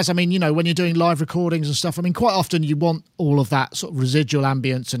 I guess, I mean, you know, when you're doing live recordings and stuff, I mean, quite often you want all of that sort of residual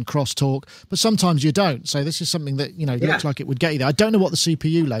ambience and crosstalk, but sometimes you don't. So this is something that, you know, looks like it would get you there. I don't know what the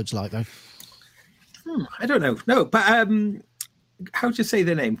CPU load's like, though. I don't know. No, but how do you say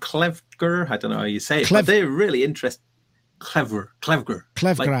their name? Clevger? I don't know how you say it. But they're really interesting. Clevergrand. Like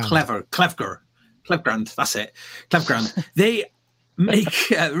Clevergrand. That's it. Clevergrand. They make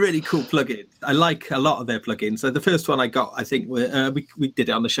really cool plugins. I like a lot of their plugins. So the first one I got, I think, we did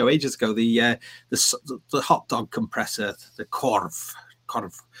it on the show ages ago. The hot dog compressor, the Korv,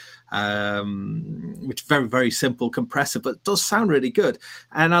 which very, very simple compressor, but does sound really good.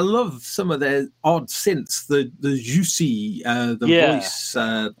 And I love some of their odd synths, the Juicy, voice,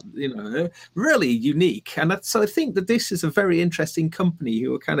 you know, really unique. And so I think that this is a very interesting company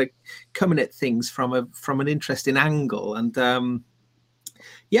who are kind of coming at things from an interesting angle. And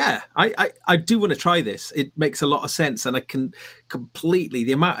I do want to try this. It makes a lot of sense, and I can completely,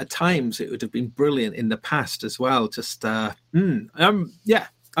 the amount of times it would have been brilliant in the past as well. Just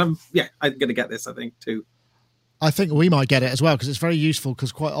I'm going to get this, I think, too. I think we might get it as well, because it's very useful,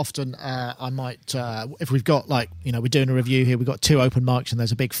 because quite often I might, if we've got, like, you know, we're doing a review here, we've got 2 open mics and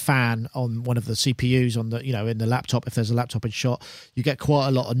there's a big fan on one of the CPUs on the, you know, in the laptop, if there's a laptop in shot, you get quite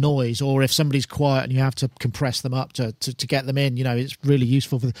a lot of noise, or if somebody's quiet and you have to compress them up to get them in, you know, it's really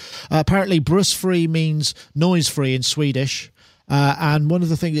useful. Apparently brus-free means noise-free in Swedish. And one of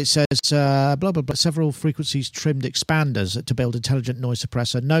the things it says, blah, blah, blah, several frequencies trimmed expanders to build intelligent noise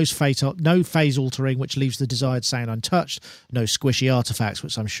suppressor, no phase altering, which leaves the desired sound untouched, no squishy artifacts,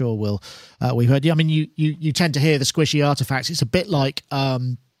 which I'm sure we've heard. I mean, you tend to hear the squishy artifacts. It's a bit like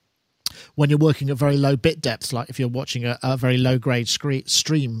when you're working at very low bit depths, like if you're watching a very low grade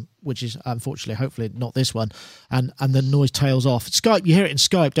stream, which is unfortunately, hopefully not this one, and the noise tails off. Skype, you hear it in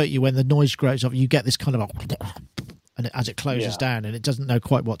Skype, don't you? When the noise grows off, you get this kind of and as it closes down, and it doesn't know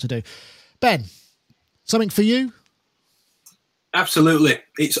quite what to do. Ben, something for you? Absolutely.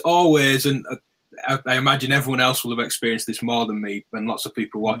 It's always, and I imagine everyone else will have experienced this more than me, and lots of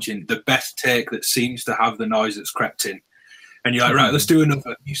people watching, the best take that seems to have the noise that's crept in. And you're like, right, let's do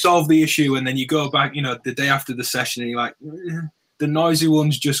another. You solve the issue, and then you go back, you know, the day after the session, and you're like, the noisy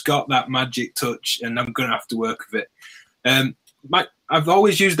one's just got that magic touch, and I'm going to have to work with it. I've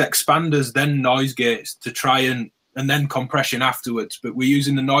always used expanders, then noise gates to try and then compression afterwards, but we're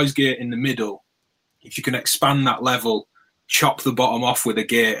using the noise gate in the middle. If you can expand that level, chop the bottom off with a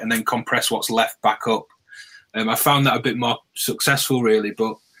gate, and then compress what's left back up. I found that a bit more successful, really,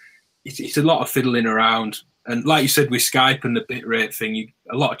 but it's a lot of fiddling around. And like you said, with Skype and the bitrate thing,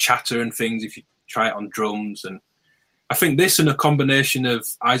 a lot of chatter and things if you try it on drums. And I think this and a combination of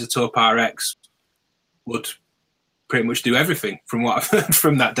iZotope RX would pretty much do everything from what I've heard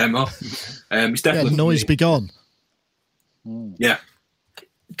from that demo. It's definitely noise be gone. Yeah.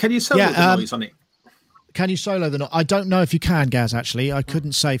 Can you solo the noise on it? Can you solo the noise? I don't know if you can, Gaz, actually. I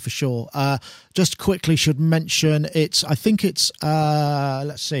couldn't say for sure. Just quickly should mention I think it's,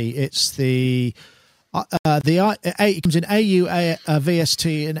 let's see, it's it comes in AU,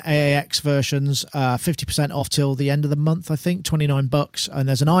 VST and AAX versions, 50% off till the end of the month, I think, $29. And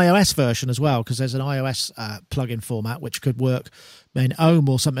there's an iOS version as well, because there's an iOS plugin format, which could work in Ohm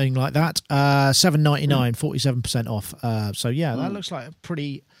or something like that. $7.99, 47% off. That looks like a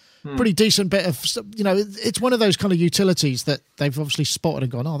pretty decent bit of, you know, it's one of those kind of utilities that they've obviously spotted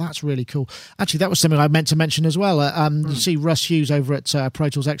and gone, oh, that's really cool. Actually, that was something I meant to mention as well. You see Russ Hughes over at Pro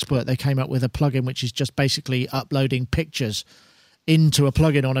Tools Expert, they came up with a plugin which is just basically uploading pictures into a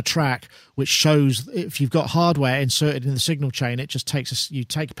plugin on a track, which shows if you've got hardware inserted in the signal chain, it just you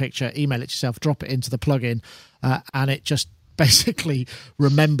take a picture, email it yourself, drop it into the plugin, and it just basically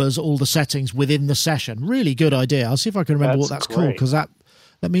remembers all the settings within the session. Really good idea. I'll see if I can remember what that's called, because that.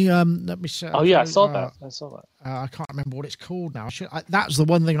 Let me set. Oh yeah, I saw that. I can't remember what it's called now. That's the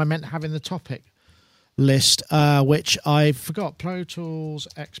one thing I meant to have in the topic list, which I forgot. Pro Tools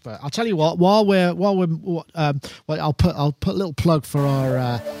Expert. I'll tell you what. I'll put a little plug for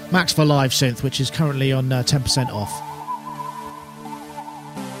our Max for Live synth, which is currently on 10% off.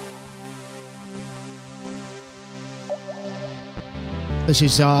 This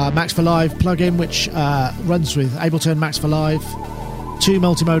is our Max for Live plugin, which runs with Ableton Max for Live. 2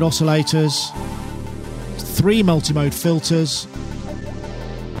 multimode oscillators, 3 multimode filters,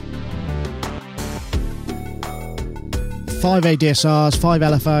 5 ADSRs, 5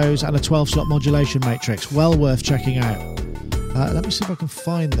 LFOs, and a 12-slot modulation matrix. Well worth checking out. Let me see if I can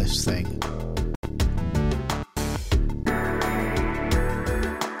find this thing.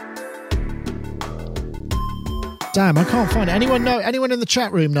 Damn, I can't find it. Anyone know? Anyone in the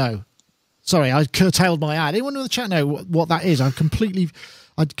chat room know? Sorry, I curtailed my ad. Anyone in the chat know what that is? I'm completely...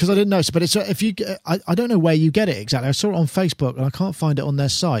 Because I didn't notice, but it's if you, I don't know where you get it exactly. I saw it on Facebook and I can't find it on their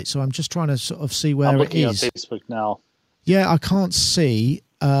site, so I'm just trying to sort of see where I'm it looking is. at Facebook now. Yeah, I can't see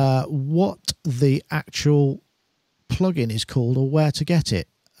what the actual plugin is called or where to get it.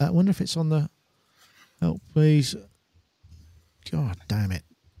 I wonder if it's on the... Help, please. God damn it.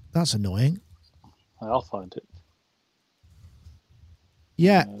 That's annoying. I'll find it.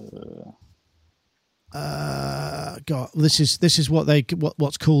 Yeah. God, this is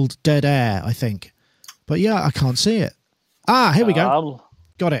what's called dead air, I think. But yeah, I can't see it. Ah, here we go.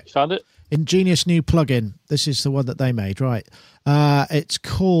 Got it. Found it. Ingenious new plugin. This is the one that they made, right? It's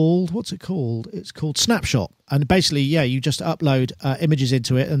called, what's it called? It's called Snapshot. And basically, yeah, you just upload images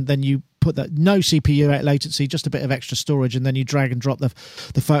into it, and then you put that, no CPU latency, just a bit of extra storage, and then you drag and drop the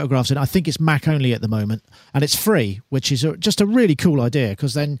photographs in. I think it's Mac only at the moment, and it's free, which is just a really cool idea,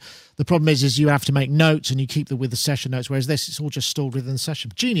 because then the problem is you have to make notes, and you keep them with the session notes, whereas this, it's all just stored within the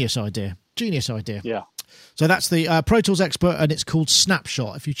session. Genius idea. Yeah. So that's the Pro Tools Expert, and it's called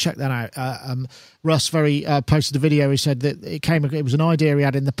Snapshot. If you check that out, Russ posted a video. He said that it was an idea he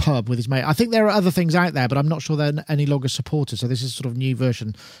had in the pub with his mate. I think there are other things out there, but I'm not sure they're any longer supported. So this is sort of new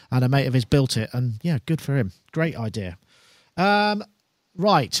version, and a mate of his built it, and yeah, good for him. Great idea.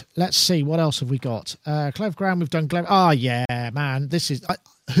 Right, let's see, what else have we got? Cleve Ground, we've done Cleve. Oh yeah, man, this is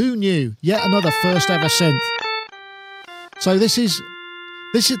who knew? Yet another first ever synth. So this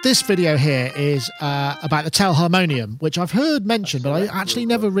video here is about the Telharmonium, which I've heard mentioned, but I actually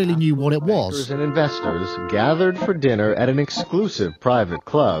never really knew what it was. And investors gathered for dinner at an exclusive private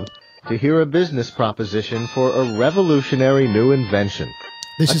club to hear a business proposition for a revolutionary new invention.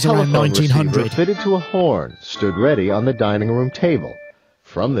 This is around 1900. Fitted to a horn stood ready on the dining room table.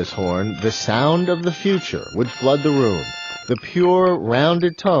 From this horn, the sound of the future would flood the room, the pure,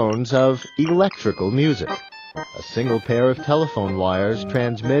 rounded tones of electrical music. A single pair of telephone wires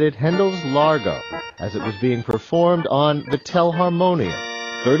transmitted Handel's Largo as it was being performed on the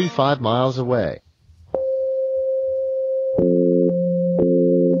Telharmonium, 35 miles away.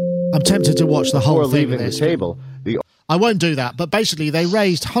 I'm tempted to watch the whole thing of this. The table, I won't do that, but basically they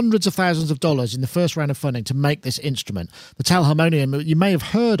raised hundreds of thousands of dollars in the first round of funding to make this instrument. The Telharmonium, you may have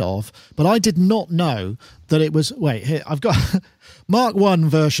heard of, but I did not know that it was... Wait, here, I've got... Mark I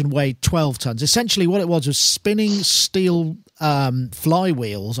version weighed 12 tons. Essentially what it was spinning steel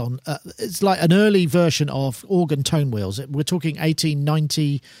flywheels on... it's like an early version of organ tone wheels. We're talking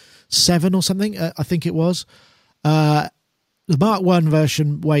 1897 or something, I think it was. The Mark I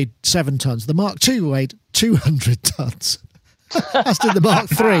version weighed 7 tons. The Mark II weighed 200 tons. As did the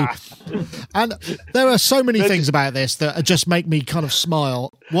Mark III. And there are so many things about this that just make me kind of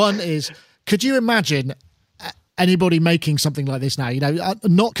smile. One is, could you imagine anybody making something like this now? You know,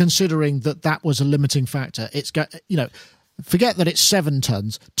 not considering that was a limiting factor. It's got, you know, forget that it's 7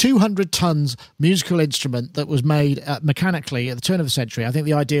 tons, 200 tons musical instrument that was made mechanically at the turn of the century. I think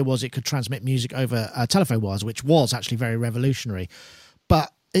the idea was it could transmit music over telephone wires, which was actually very revolutionary.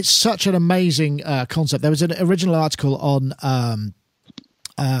 But it's such an amazing concept. There was an original article on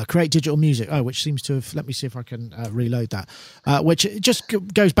Create Digital Music, which seems to have, let me see if I can reload that, which just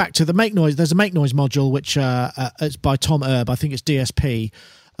goes back to the Make Noise. There's a Make Noise module, which is by Tom Erb, I think it's DSP,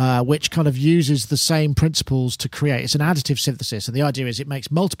 which kind of uses the same principles to create. It's an additive synthesis, and the idea is it makes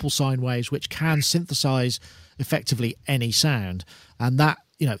multiple sine waves which can synthesize effectively any sound. And that,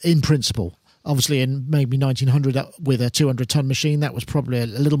 you know, in principle, obviously in maybe 1900 with a 200-ton machine, that was probably a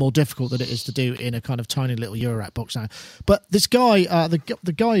little more difficult than it is to do in a kind of tiny little Eurorack box now. But this guy,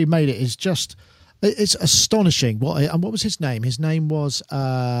 the guy who made it is just, it's astonishing. What was his name? His name was...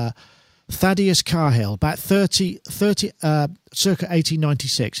 Thaddeus Cahill, about circa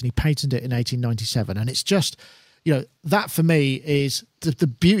 1896, and he patented it in 1897. And it's just, you know, that for me is the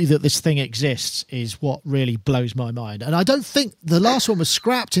beauty that this thing exists is what really blows my mind. And I don't think the last one was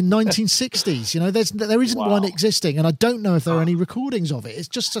scrapped in 1960s. You know, there isn't one existing, and I don't know if there are any recordings of it. It's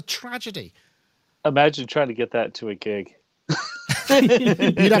just a tragedy. Imagine trying to get that to a gig.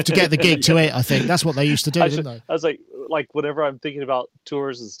 You'd have to get the gig to it, I think. That's what they used to do, didn't they? I was like whenever I'm thinking about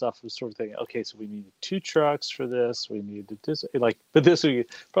tours and stuff, I'm sort of thinking, okay, so we needed 2 trucks for this. We needed this, but this would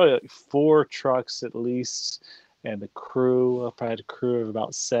probably 4 trucks at least, and the crew. I probably had a crew of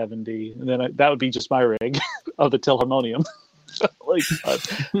about 70, and then that would be just my rig of the Telharmonium.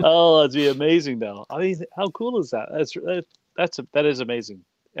 That'd be amazing, though. I mean, how cool is that? That is amazing,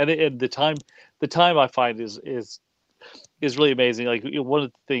 and the time I find is really amazing. Like, you know, one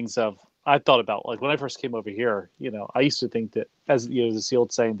of the things I thought about, like when I first came over here, you know, I used to think that, as you know, there's the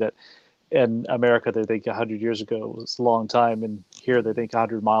old saying that in America they think 100 years ago was a long time, and here they think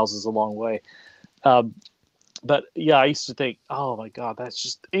 100 miles is a long way. But yeah, I used to think, oh my God, that's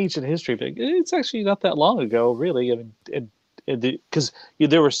just ancient history. But it's actually not that long ago, really. I mean, because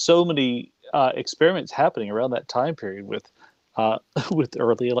there were so many experiments happening around that time period with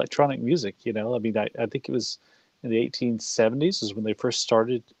early electronic music. I mean, I think it was in the 1870s is when they first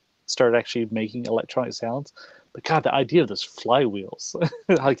started actually making electronic sounds. But God, the idea of those flywheels,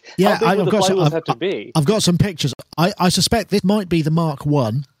 like yeah, how big would the flywheels have to be? I've got some pictures. I suspect this might be the Mark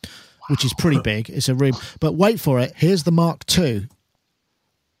I, which is pretty big. It's a room. But wait for it. Here's the Mark II.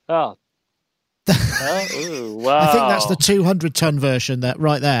 Oh. Ooh, wow. I think that's the 200-ton version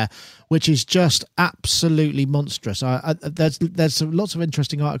right there, which is just absolutely monstrous. There's lots of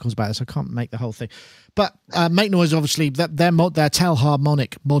interesting articles about this. I can't make the whole thing. But Make Noise, obviously, their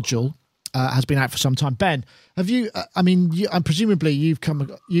Telharmonic module has been out for some time. Ben, have you? Presumably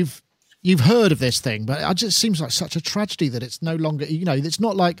you've heard of this thing, but it just seems like such a tragedy that it's no longer. It's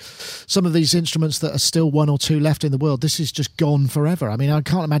not like some of these instruments that are still one or two left in the world. This is just gone forever. I mean, I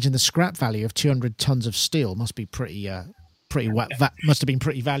can't imagine the scrap value of 200 tons of steel must be must have been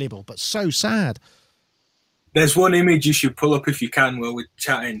pretty valuable, but so sad. There's one image you should pull up if you can while we're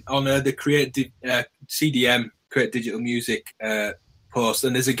chatting on the CDM, Create Digital Music post,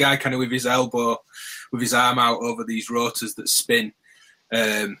 and there's a guy kind of with his arm out over these rotors that spin.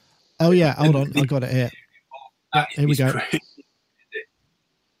 Oh yeah, hold on, I got it here. Here we go. Crazy.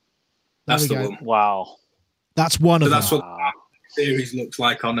 That's the one. Wow, that's one of them. That's what the series looks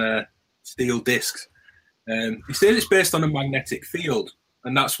like on steel discs. He says it's based on a magnetic field,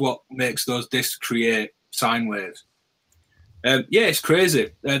 and that's what makes those discs create sine waves. Yeah, it's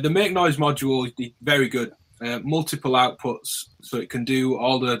crazy. The Make Noise module is very good. Multiple outputs, so it can do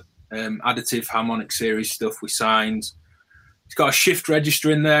all the additive harmonic series stuff with sines. It's got a shift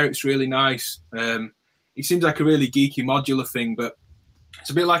register in there. It's really nice. It seems like a really geeky modular thing, but it's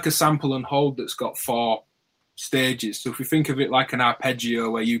a bit like a sample and hold that's got 4 stages. So if you think of it like an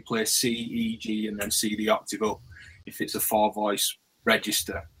arpeggio where you play C, E, G, and then C the octave up, if it's a 4-voice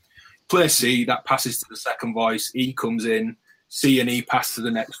register. Play C, that passes to the second voice, E comes in, C and E pass to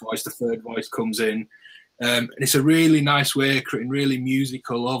the next voice, the third voice comes in. And it's a really nice way of creating really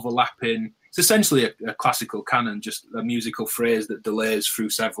musical overlapping. It's essentially a classical canon, just a musical phrase that delays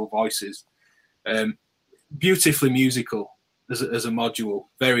through several voices. Beautifully musical as a module,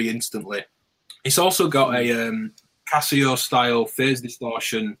 very instantly. It's also got a Casio-style phase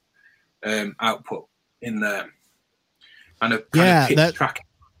distortion output in there, and a kind of pitch track.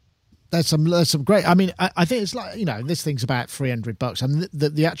 There's some great. I mean, I think it's like, this thing's about $300, and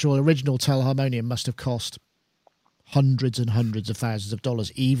the actual original Telharmonium must have cost hundreds and hundreds of thousands of dollars,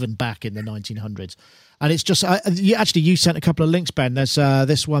 even back in the 1900s. And it's just, you sent a couple of links, Ben. There's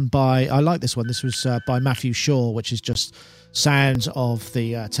this one I like this one. This was by Matthew Shaw, which is just sounds of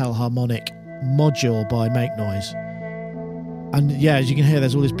the Telharmonic module by Make Noise. And yeah, as you can hear,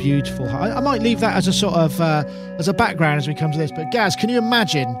 there's all this beautiful. I might leave that as a sort of as a background as we come to this. But Gaz, can you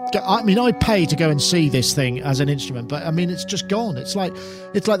imagine? I mean, I pay to go and see this thing as an instrument, but I mean, it's just gone. It's like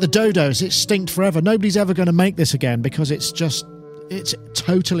the Dodos. It's extinct forever. Nobody's ever going to make this again because it's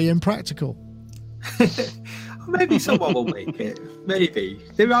totally impractical. Maybe someone will make it. Maybe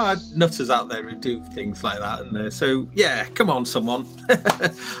there are nutters out there who do things like that, and so yeah, come on, someone.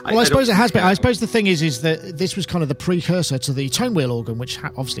 I suppose it has been. I suppose the thing is that this was kind of the precursor to the tone wheel organ, which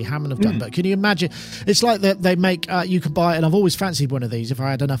obviously Hammond have done. But can you imagine? It's like that they make. You can buy, and I've always fancied one of these. If I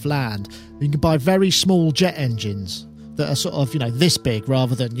had enough land, you can buy very small jet engines that are sort of this big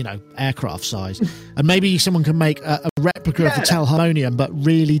rather than aircraft size, and maybe someone can make a replica of the Telharmonium but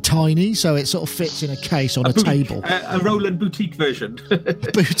really tiny, so it sort of fits in a case on a table. A Roland boutique version.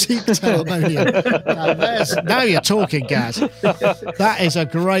 Boutique Telharmonium. Now you're talking, Gaz. That is a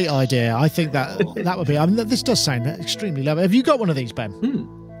great idea. I think that would be. I mean, this does sound extremely lovely. Have you got one of these, Ben?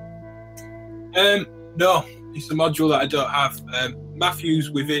 No, it's a module that I don't have. Matthew's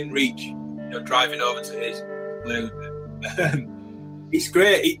within reach. Driving over to his. It's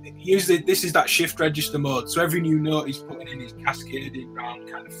great. This is that shift register mode, so every new note he's putting in is cascaded around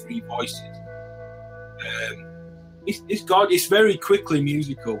kind of 3 voices. It's very quickly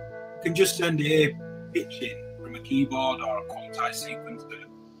musical. You can just send a pitch in from a keyboard or a quantized sequencer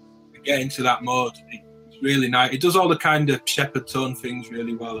to get into that mode. It's really nice. It does all the kind of shepherd tone things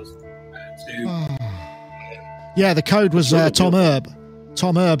really well as too. Yeah, the code was Tom Erb.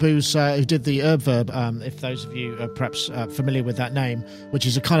 Tom Erb, who did the Erb Verb, if those of you are perhaps familiar with that name, which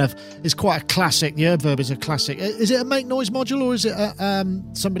is it's quite a classic. The Erb Verb is a classic. Is it a Make Noise module, or is it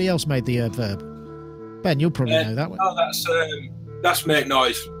somebody else made the Erb Verb? Ben, you'll probably know that one. No, that's Make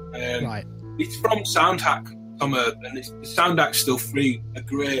Noise. Right. It's from SoundHack, and the SoundHack's still free. A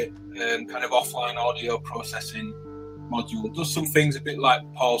great kind of offline audio processing module. Does some things a bit like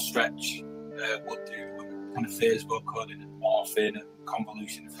Paul Stretch would do, kind of phase vocoding and morphing and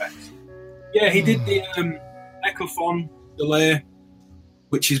convolution effects. Yeah, he did the Echophon delay,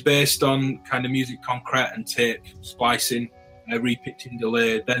 which is based on kind of music concrete and tape splicing, repitching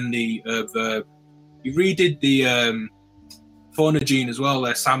delay. Then he redid the Phonogene as well,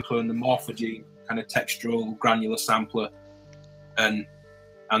 their sampler, and the Morphogene kind of textural granular sampler, and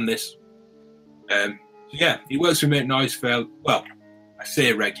this. Yeah, he works with Make Noise fairly well. I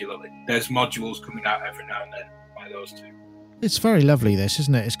say regularly. There's modules coming out every now and then by those two. It's very lovely, this,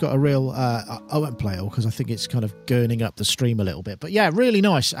 isn't it? It's got a real... I won't play it all because I think it's kind of gurning up the stream a little bit. But yeah, really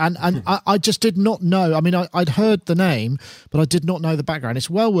nice. And I just did not know. I mean, I'd heard the name, but I did not know the background. It's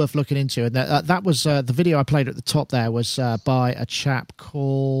well worth looking into. And that was... the video I played at the top there was by a chap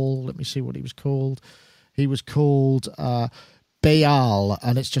called... Let me see what he was called. He was called... Bayal,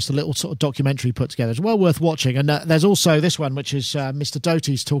 and it's just a little sort of documentary put together. It's well worth watching. And there's also this one, which is Mr.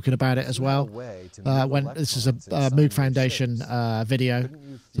 Doty's talking about it as well. When this is a Moog Foundation video,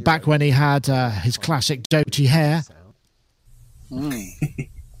 back when he had his classic Doty hair.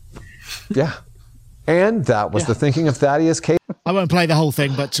 Yeah, and that was the thinking of Thaddeus K. I won't play the whole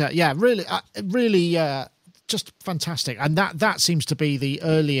thing, but yeah, really, just fantastic. And that seems to be the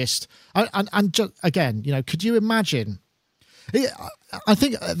earliest. And just, again, you know, could you imagine? I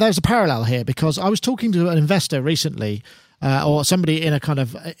think there's a parallel here because I was talking to an investor recently, or somebody in an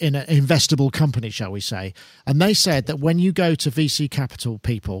investable company, shall we say, and they said that when you go to VC capital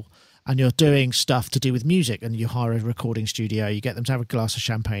people and you're doing stuff to do with music and you hire a recording studio, you get them to have a glass of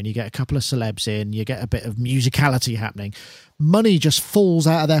champagne, you get a couple of celebs in, you get a bit of musicality happening, money just falls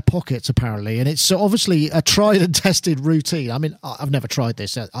out of their pockets apparently, and it's obviously a tried and tested routine. I mean, I've never tried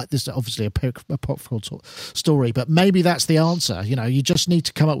this. This is obviously a pop story, but maybe that's the answer. You know, you just need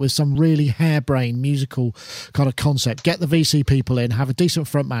to come up with some really harebrained musical kind of concept, get the VC people in, have a decent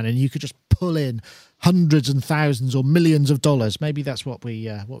front man, and you could just pull in hundreds and thousands or millions of dollars. Maybe that's what we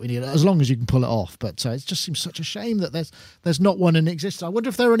need, as long as you can pull it off. But it just seems such a shame that there's not one in existence. I wonder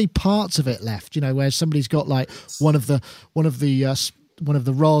if there are any parts of it left, you know, where somebody's got like one of the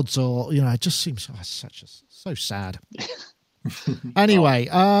rods, or, you know, it just seems so sad. Anyway,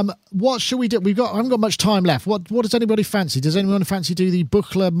 what should we do? I haven't got much time left. What does anybody fancy? Does anyone fancy do the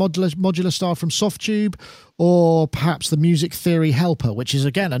Buchla modular style from Softube, or perhaps the Music Theory Helper, which is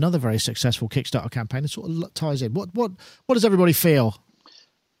again another very successful Kickstarter campaign? It sort of ties in. What does everybody feel?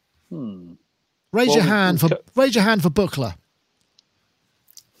 Raise your hand for Buchla.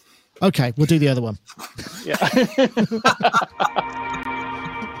 Okay, we'll do the other one. Yeah.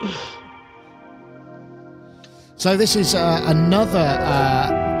 So this is another...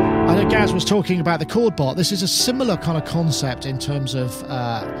 I know Gaz was talking about the ChordBot. This is a similar kind of concept in terms of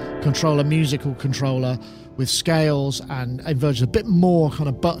musical controller with scales and inversions, a bit more kind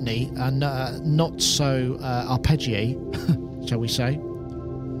of buttony and not so arpeggiated, shall we say.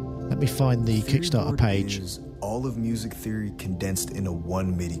 Let me find the Kickstarter page. All of Music Theory condensed into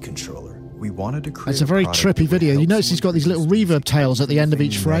one MIDI controller. We wanted to create. It's a very trippy video. You notice he's got these little reverb tails at the end of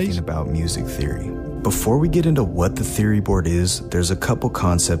each phrase. About Music Theory. Before we get into what the theory board is, there's a couple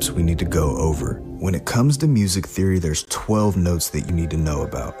concepts we need to go over. When it comes to music theory, there's 12 notes that you need to know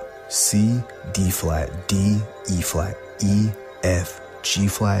about. C, D flat, D, E flat, E, F, G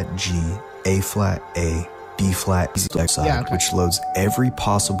flat, G, A flat, A, B flat, side, which loads every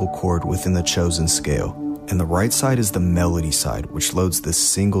possible chord within the chosen scale. And the right side is the melody side, which loads the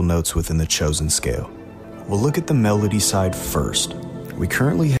single notes within the chosen scale. We'll look at the melody side first. We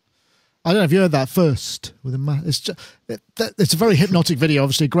currently have... I don't know if you heard that first. It's a very hypnotic video,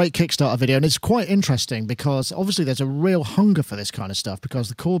 obviously a great Kickstarter video, and it's quite interesting because obviously there's a real hunger for this kind of stuff because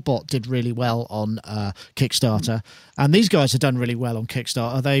the ChordBot did really well on Kickstarter, and these guys have done really well on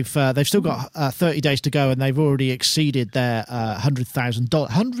Kickstarter. They've still got 30 days to go, and they've already exceeded their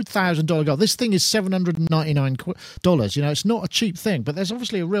 $100,000 goal. This thing is $799. You know, it's not a cheap thing, but there's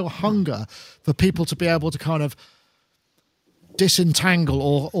obviously a real hunger for people to be able to kind of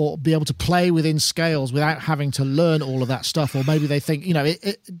disentangle or be able to play within scales without having to learn all of that stuff. Or maybe they think, you know,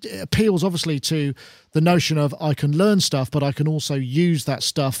 it appeals obviously to the notion of I can learn stuff, but I can also use that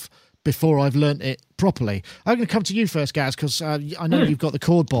stuff before I've learnt it properly. I'm going to come to you first, Gaz, because I know you've got the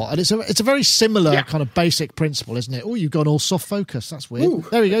ChordBot, and it's a very similar kind of basic principle, isn't it? Oh, you've gone all soft focus. That's weird. Ooh.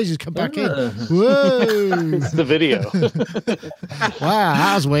 There he goes. He's come back in. Whoa! It's the video. Wow,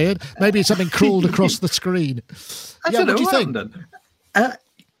 that was weird. Maybe something crawled across the screen. What do you think?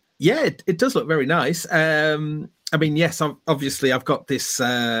 Yeah, it does look very nice. I mean, yes, obviously I've got this,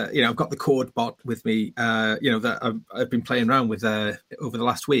 I've got the chord bot with me, that I've been playing around with over the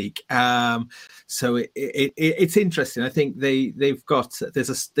last week. So it's interesting. I think they've got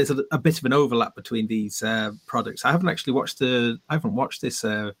there's a bit of an overlap between these products. I haven't actually watched this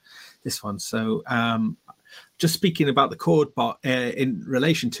one. So just speaking about the chord bot in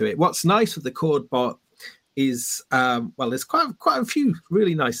relation to it, what's nice with the chord bot is there's quite a few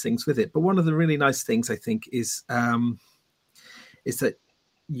really nice things with it, but one of the really nice things I think is that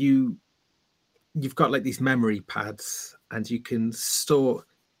you've got like these memory pads, and you can store.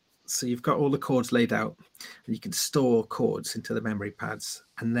 So you've got all the chords laid out, and you can store chords into the memory pads,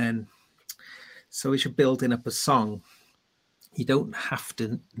 and then so as you're building up a song, you don't have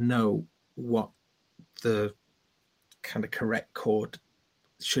to know what the kind of correct chord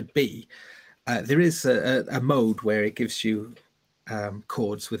should be. There is a mode where it gives you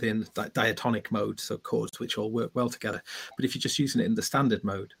chords within that diatonic mode, so chords which all work well together. But if you're just using it in the standard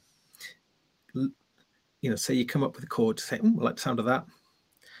mode, say you come up with a chord, say, I like the sound of that,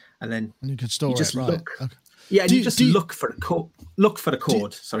 and then you can store just it, right? Look. Okay. Yeah, and you just look for a chord. Look for a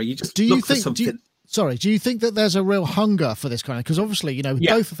chord. Sorry, you just look for something. Do you think that there's a real hunger for this kind of? Because obviously,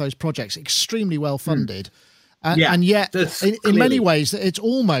 both of those projects extremely well funded, and yet in many ways it's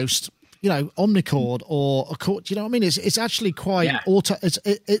almost omnichord or a chord. You know what I mean? It's actually quite auto.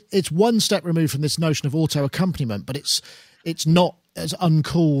 It's one step removed from this notion of auto accompaniment, but it's not as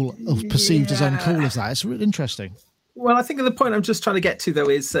uncool or perceived as uncool as that. It's really interesting. Well, I think the point I'm just trying to get to though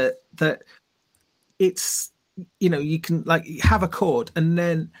is that it's you can like have a chord and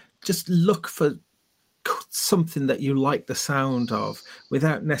then just look for something that you like the sound of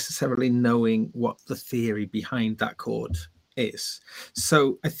without necessarily knowing what the theory behind that chord is.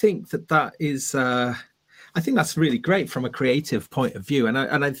 So I think that is I think that's really great from a creative point of view, and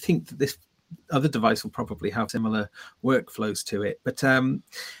I think that this other device will probably have similar workflows to it. But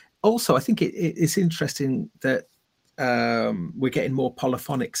also I think it's interesting that we're getting more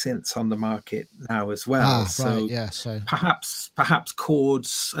polyphonic synths on the market now as well. So perhaps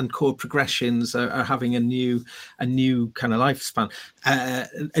chords and chord progressions are having a new kind of lifespan,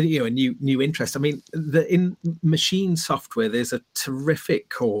 a new interest. I mean, in machine software, there's a terrific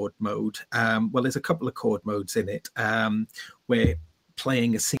chord mode. There's a couple of chord modes in it where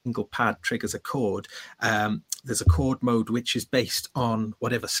playing a single pad triggers a chord. There's a chord mode which is based on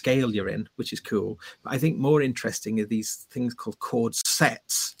whatever scale you're in, which is cool. But I think more interesting are these things called chord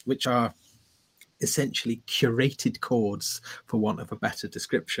sets, which are essentially curated chords, for want of a better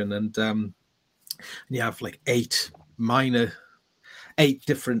description. And you have like 8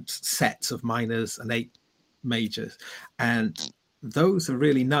 different sets of minors and 8 majors. And those are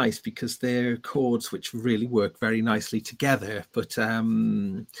really nice because they're chords which really work very nicely together. But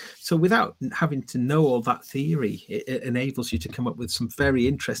so without having to know all that theory, it enables you to come up with some very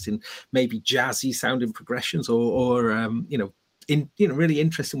interesting, maybe jazzy sounding progressions or really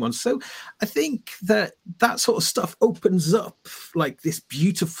interesting ones. So I think that sort of stuff opens up like this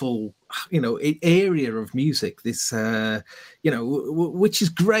beautiful area of music, this which is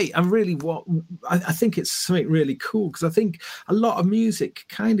great. And really I think it's something really cool, because I think a lot of music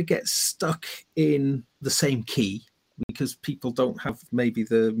kind of gets stuck in the same key because people don't have maybe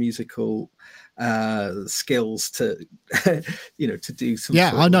the musical skills to to do some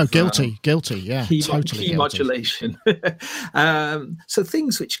I know guilty key guilty. modulation. So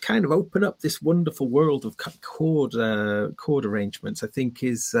things which kind of open up this wonderful world of chord arrangements, I think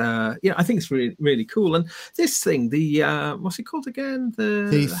is I think it's really, really cool. And this thing, the what's it called again,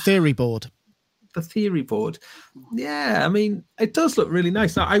 the theory board. The theory board, I mean, it does look really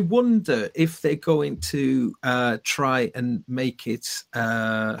nice. Now I wonder if they're going to try and make it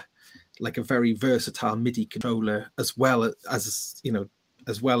like a very versatile MIDI controller as well as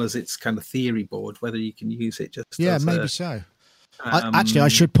its kind of theory board, whether you can use it just maybe so. I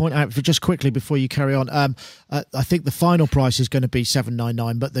should point out just quickly before you carry on, I think the final price is going to be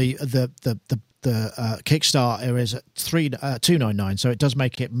 $799, but the Kickstarter is at $299, so it does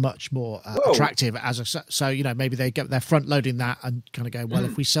make it much more attractive maybe they're front loading that and kind of go, well,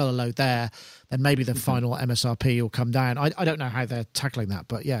 if we sell a load there, then maybe the final MSRP will come down. I don't know how they're tackling that,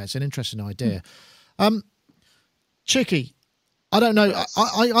 but it's an interesting idea. Chicky, I don't know.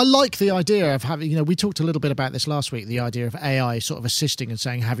 I like the idea of having, we talked a little bit about this last week, the idea of AI sort of assisting and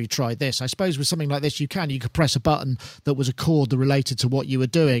saying, have you tried this? I suppose with something like this, you could press a button that was a chord that related to what you were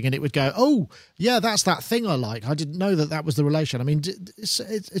doing, and it would go, oh, yeah, that's that thing I like. I didn't know that was the relation. I mean, it's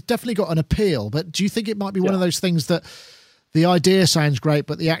definitely got an appeal, but do you think it might be one of those things that the idea sounds great,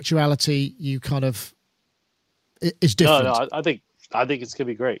 but the actuality you kind of is different? No, I think it's going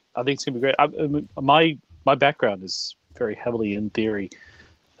to be great. I think it's going to be great. my background is very heavily in theory,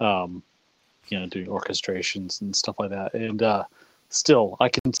 doing orchestrations and stuff like that. And still, I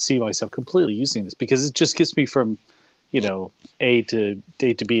can see myself completely using this because it just gets me from, A to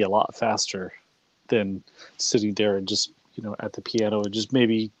B a lot faster than sitting there and just, at the piano and just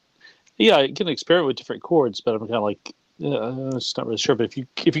maybe, I can experiment with different chords, but I'm kind of like, just not really sure. But if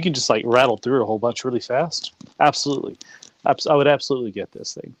you can just like rattle through a whole bunch really fast, absolutely. I would absolutely get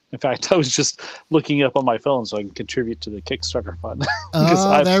this thing. In fact, I was just looking up on my phone so I can contribute to the Kickstarter fund.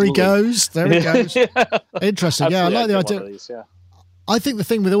 There he goes. There he goes. Interesting. Absolutely, I like the idea. These, yeah. I think the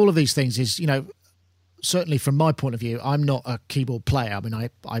thing with all of these things is, certainly from my point of view, I'm not a keyboard player. I mean,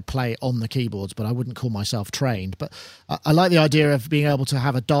 I play on the keyboards, but I wouldn't call myself trained. But I like the idea of being able to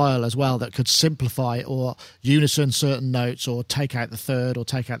have a dial as well that could simplify or unison certain notes or take out the third or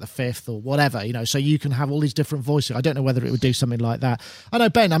take out the fifth or whatever, so you can have all these different voices. I don't know whether it would do something like that. I know,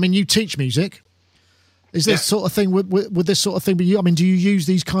 Ben, I mean, you teach music. Is this sort of thing, would this sort of thing be you? I mean, do you use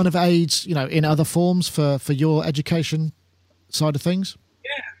these kind of aids, in other forms for your education side of things?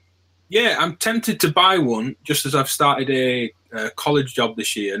 Yeah, I'm tempted to buy one just as I've started a college job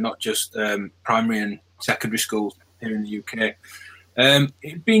this year, not just primary and secondary schools here in the UK.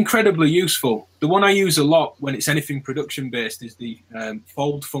 It'd be incredibly useful. The one I use a lot when it's anything production-based is the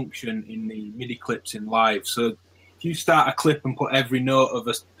fold function in the MIDI clips in Live. So if you start a clip and put every note of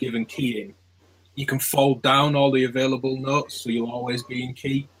a given key in, you can fold down all the available notes so you'll always be in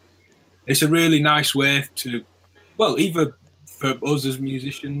key. It's a really nice way to, either for us as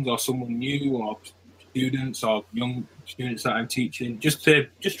musicians or someone new or students or young students that I'm teaching, just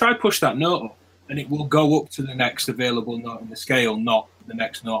try push that note up and it will go up to the next available note in the scale, not the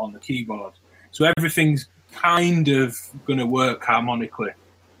next note on the keyboard. So everything's kind of going to work harmonically.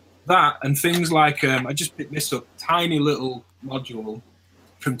 That and things like, I just picked this up, tiny little module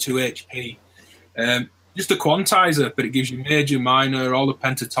from 2HP, just a quantizer, but it gives you major, minor, all the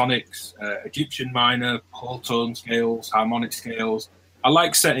pentatonics, Egyptian minor, whole tone scales, harmonic scales. I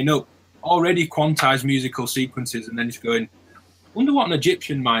like setting up already quantized musical sequences and then just going, wonder what an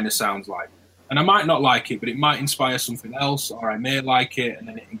Egyptian minor sounds like. And I might not like it, but it might inspire something else, or I may like it, and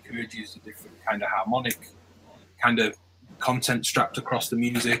then it encourages a different kind of harmonic kind of content strapped across the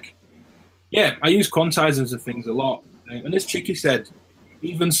music. Yeah, I use quantizers and things a lot. And as Chicky said,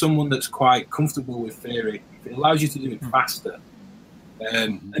 even someone that's quite comfortable with theory, if it allows you to do it faster,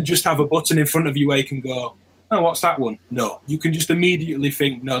 and just have a button in front of you where you can go, oh, what's that one? No. You can just immediately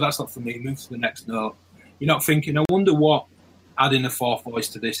think, no, that's not for me, move to the next note. You're not thinking, I wonder what adding a fourth voice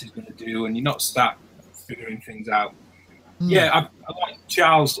to this is going to do, and you're not start figuring things out. Yeah, I like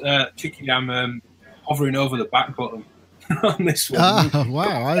Charles, Chicky, I'm hovering over the back button on this one.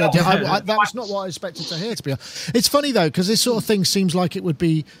 Wow. That was not what I expected to hear, to be honest. It's funny, though, because this sort of thing seems like it would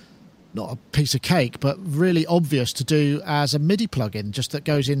be not a piece of cake, but really obvious to do as a MIDI plugin, just that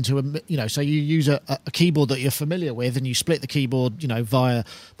goes into so you use a keyboard that you're familiar with and you split the keyboard, via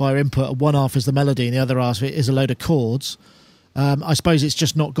input. One half is the melody and the other half is a load of chords. I suppose it's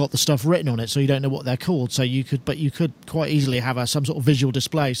just not got the stuff written on it, so you don't know what they're called. So you could quite easily have some sort of visual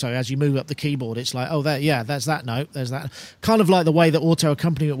display. So as you move up the keyboard, it's like, oh, there's that note, there's that. Kind of like the way that auto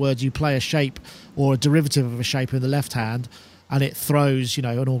accompaniment words, you play a shape or a derivative of a shape in the left hand, and it throws, an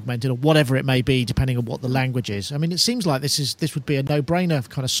augmented or whatever it may be, depending on what the language is. I mean, it seems like this would be a no-brainer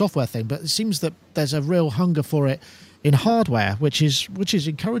kind of software thing, but it seems that there's a real hunger for it in hardware, which is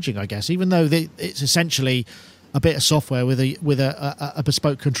encouraging, I guess, even though it's essentially a bit of software with a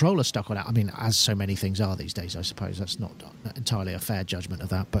bespoke controller stuck on it. I mean, as so many things are these days, I suppose that's not entirely a fair judgment of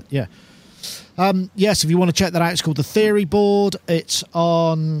that, but yeah. Yes, if you want to check that out, it's called the Theory Board. It's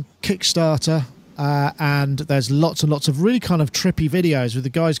on Kickstarter, and there's lots and lots of really kind of trippy videos with the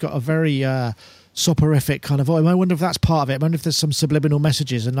guy's got a very soporific kind of voice. I wonder if that's part of it. I wonder if there's some subliminal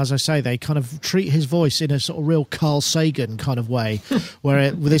messages. And as I say, they kind of treat his voice in a sort of real Carl Sagan kind of way,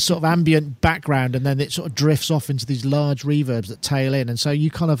 with this sort of ambient background, and then it sort of drifts off into these large reverbs that tail in. And so you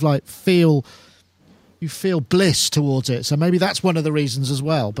kind of like feel bliss towards it. So maybe that's one of the reasons as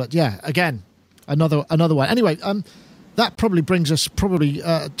well. But yeah, again, another one. Anyway, that probably brings us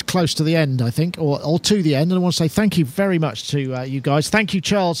close to the end, I think, or to the end. And I want to say thank you very much to you guys. Thank you,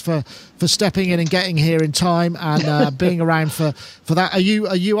 Charles, for stepping in and getting here in time and being around for that. Are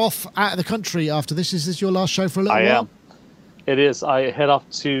you off out of the country after this? Is this your last show for a little while? I am. It is. I head off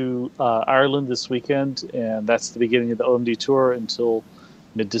to Ireland this weekend, and that's the beginning of the OMD tour until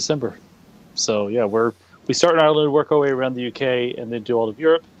mid-December. So, yeah, we start in Ireland, work our way around the UK, and then do all of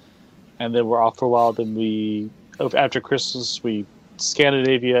Europe. And then we're off for a while. Then after Christmas,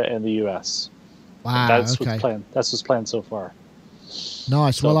 Scandinavia and the US. Wow, that's what's planned. That's what's planned so far.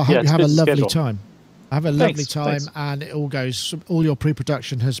 Nice. So, well, I hope you have a lovely time. Have a lovely Thanks. time, and it all your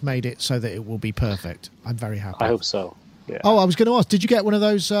pre-production has made it so that it will be perfect. I'm very happy. I hope so. Yeah. Oh, I was going to ask, did you get one of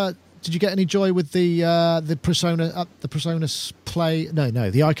those? Did you get any joy with the Presona Play? No,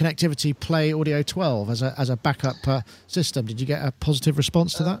 the iConnectivity Play Audio 12 as a backup system? Did you get a positive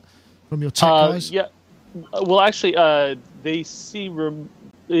response to that from your tech guys? Yeah. Well, actually, they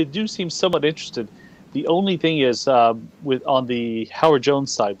do seem somewhat interested. The only thing is, on the Howard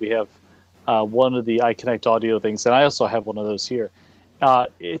Jones side, we have one of the iConnect audio things, and I also have one of those here.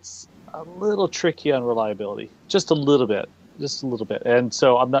 It's a little tricky on reliability, just a little bit, and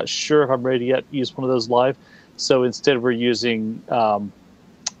so I'm not sure if I'm ready yet to use one of those live. So instead, we're using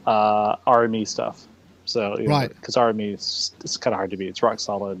RME stuff. So because RME it's kind of hard to beat. It's rock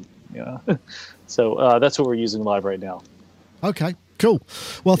solid, So that's what we're using live right now. Okay. Cool.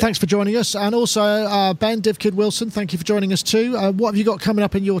 Well, thanks for joining us. And also, Ben, DivKid Wilson, thank you for joining us too. What have you got coming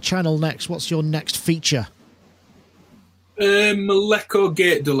up in your channel next? What's your next feature? Maleko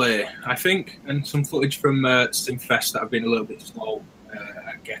gate delay, I think, and some footage from Simfest that I've been a little bit slow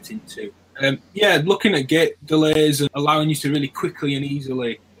at getting to. Looking at gate delays and allowing you to really quickly and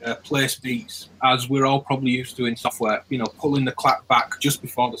easily place beats, as we're all probably used to in software. Pulling the clap back just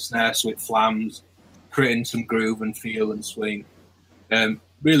before the snare so it flams, creating some groove and feel and swing.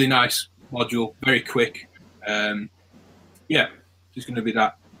 Really nice module, very quick. Just going to be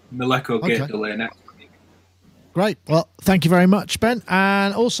that Maleko gate delay next. Great. Well, thank you very much, Ben.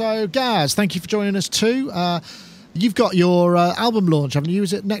 And also, Gaz, thank you for joining us too. You've got your album launch, haven't you?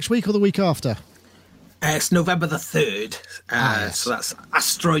 Is it next week or the week after? It's November the 3rd. So that's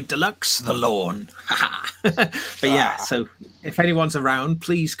Asteroid Deluxe, The Lawn. But so if anyone's around,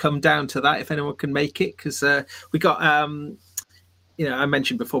 please come down to that if anyone can make it, because we got... I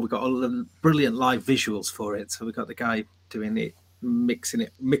mentioned before, we got all the brilliant live visuals for it. So we got the guy doing it,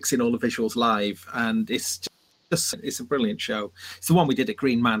 mixing all the visuals live, and it's a brilliant show. It's the one we did at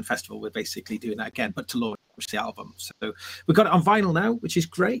Green Man Festival. We're basically doing that again, but to launch the album. So we've got it on vinyl now, which is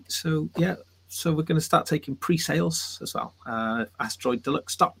great. So so we're going to start taking pre-sales as well.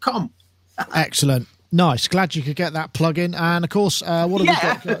 AsteroidDeluxe.com. Excellent. Nice. Glad you could get that plug in. And of course, what have we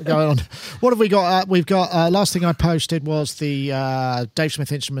got going on? What have we got? We've got last thing I posted was the Dave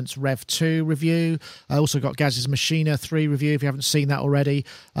Smith Instruments Rev 2 review. I also got Gaz's Machina 3 review. If you haven't seen that already,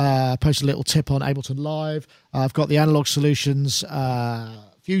 posted a little tip on Ableton Live. I've got the Analog Solutions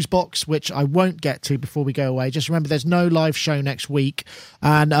Fusebox, which I won't get to before we go away. Just remember, there's no live show next week.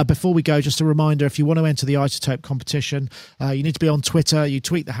 And before we go, just a reminder, if you want to enter the iZotope competition, you need to be on Twitter. You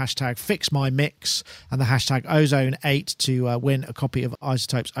tweet the hashtag FixMyMix and the hashtag Ozone8 to win a copy of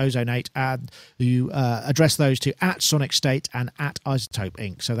iZotope's Ozone 8. And you address those to @SonicState and @iZotope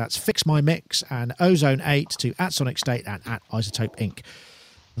Inc. So that's FixMyMix and Ozone 8 to @SonicState and @iZotope Inc.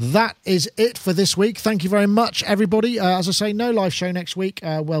 That is it for this week. Thank you very much, everybody. As I say, no live show next week.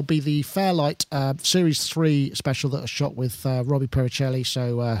 Will be the Fairlight Series 3 special that I shot with Robbie Pericelli.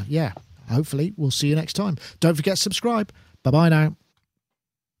 So, hopefully we'll see you next time. Don't forget to subscribe. Bye-bye now.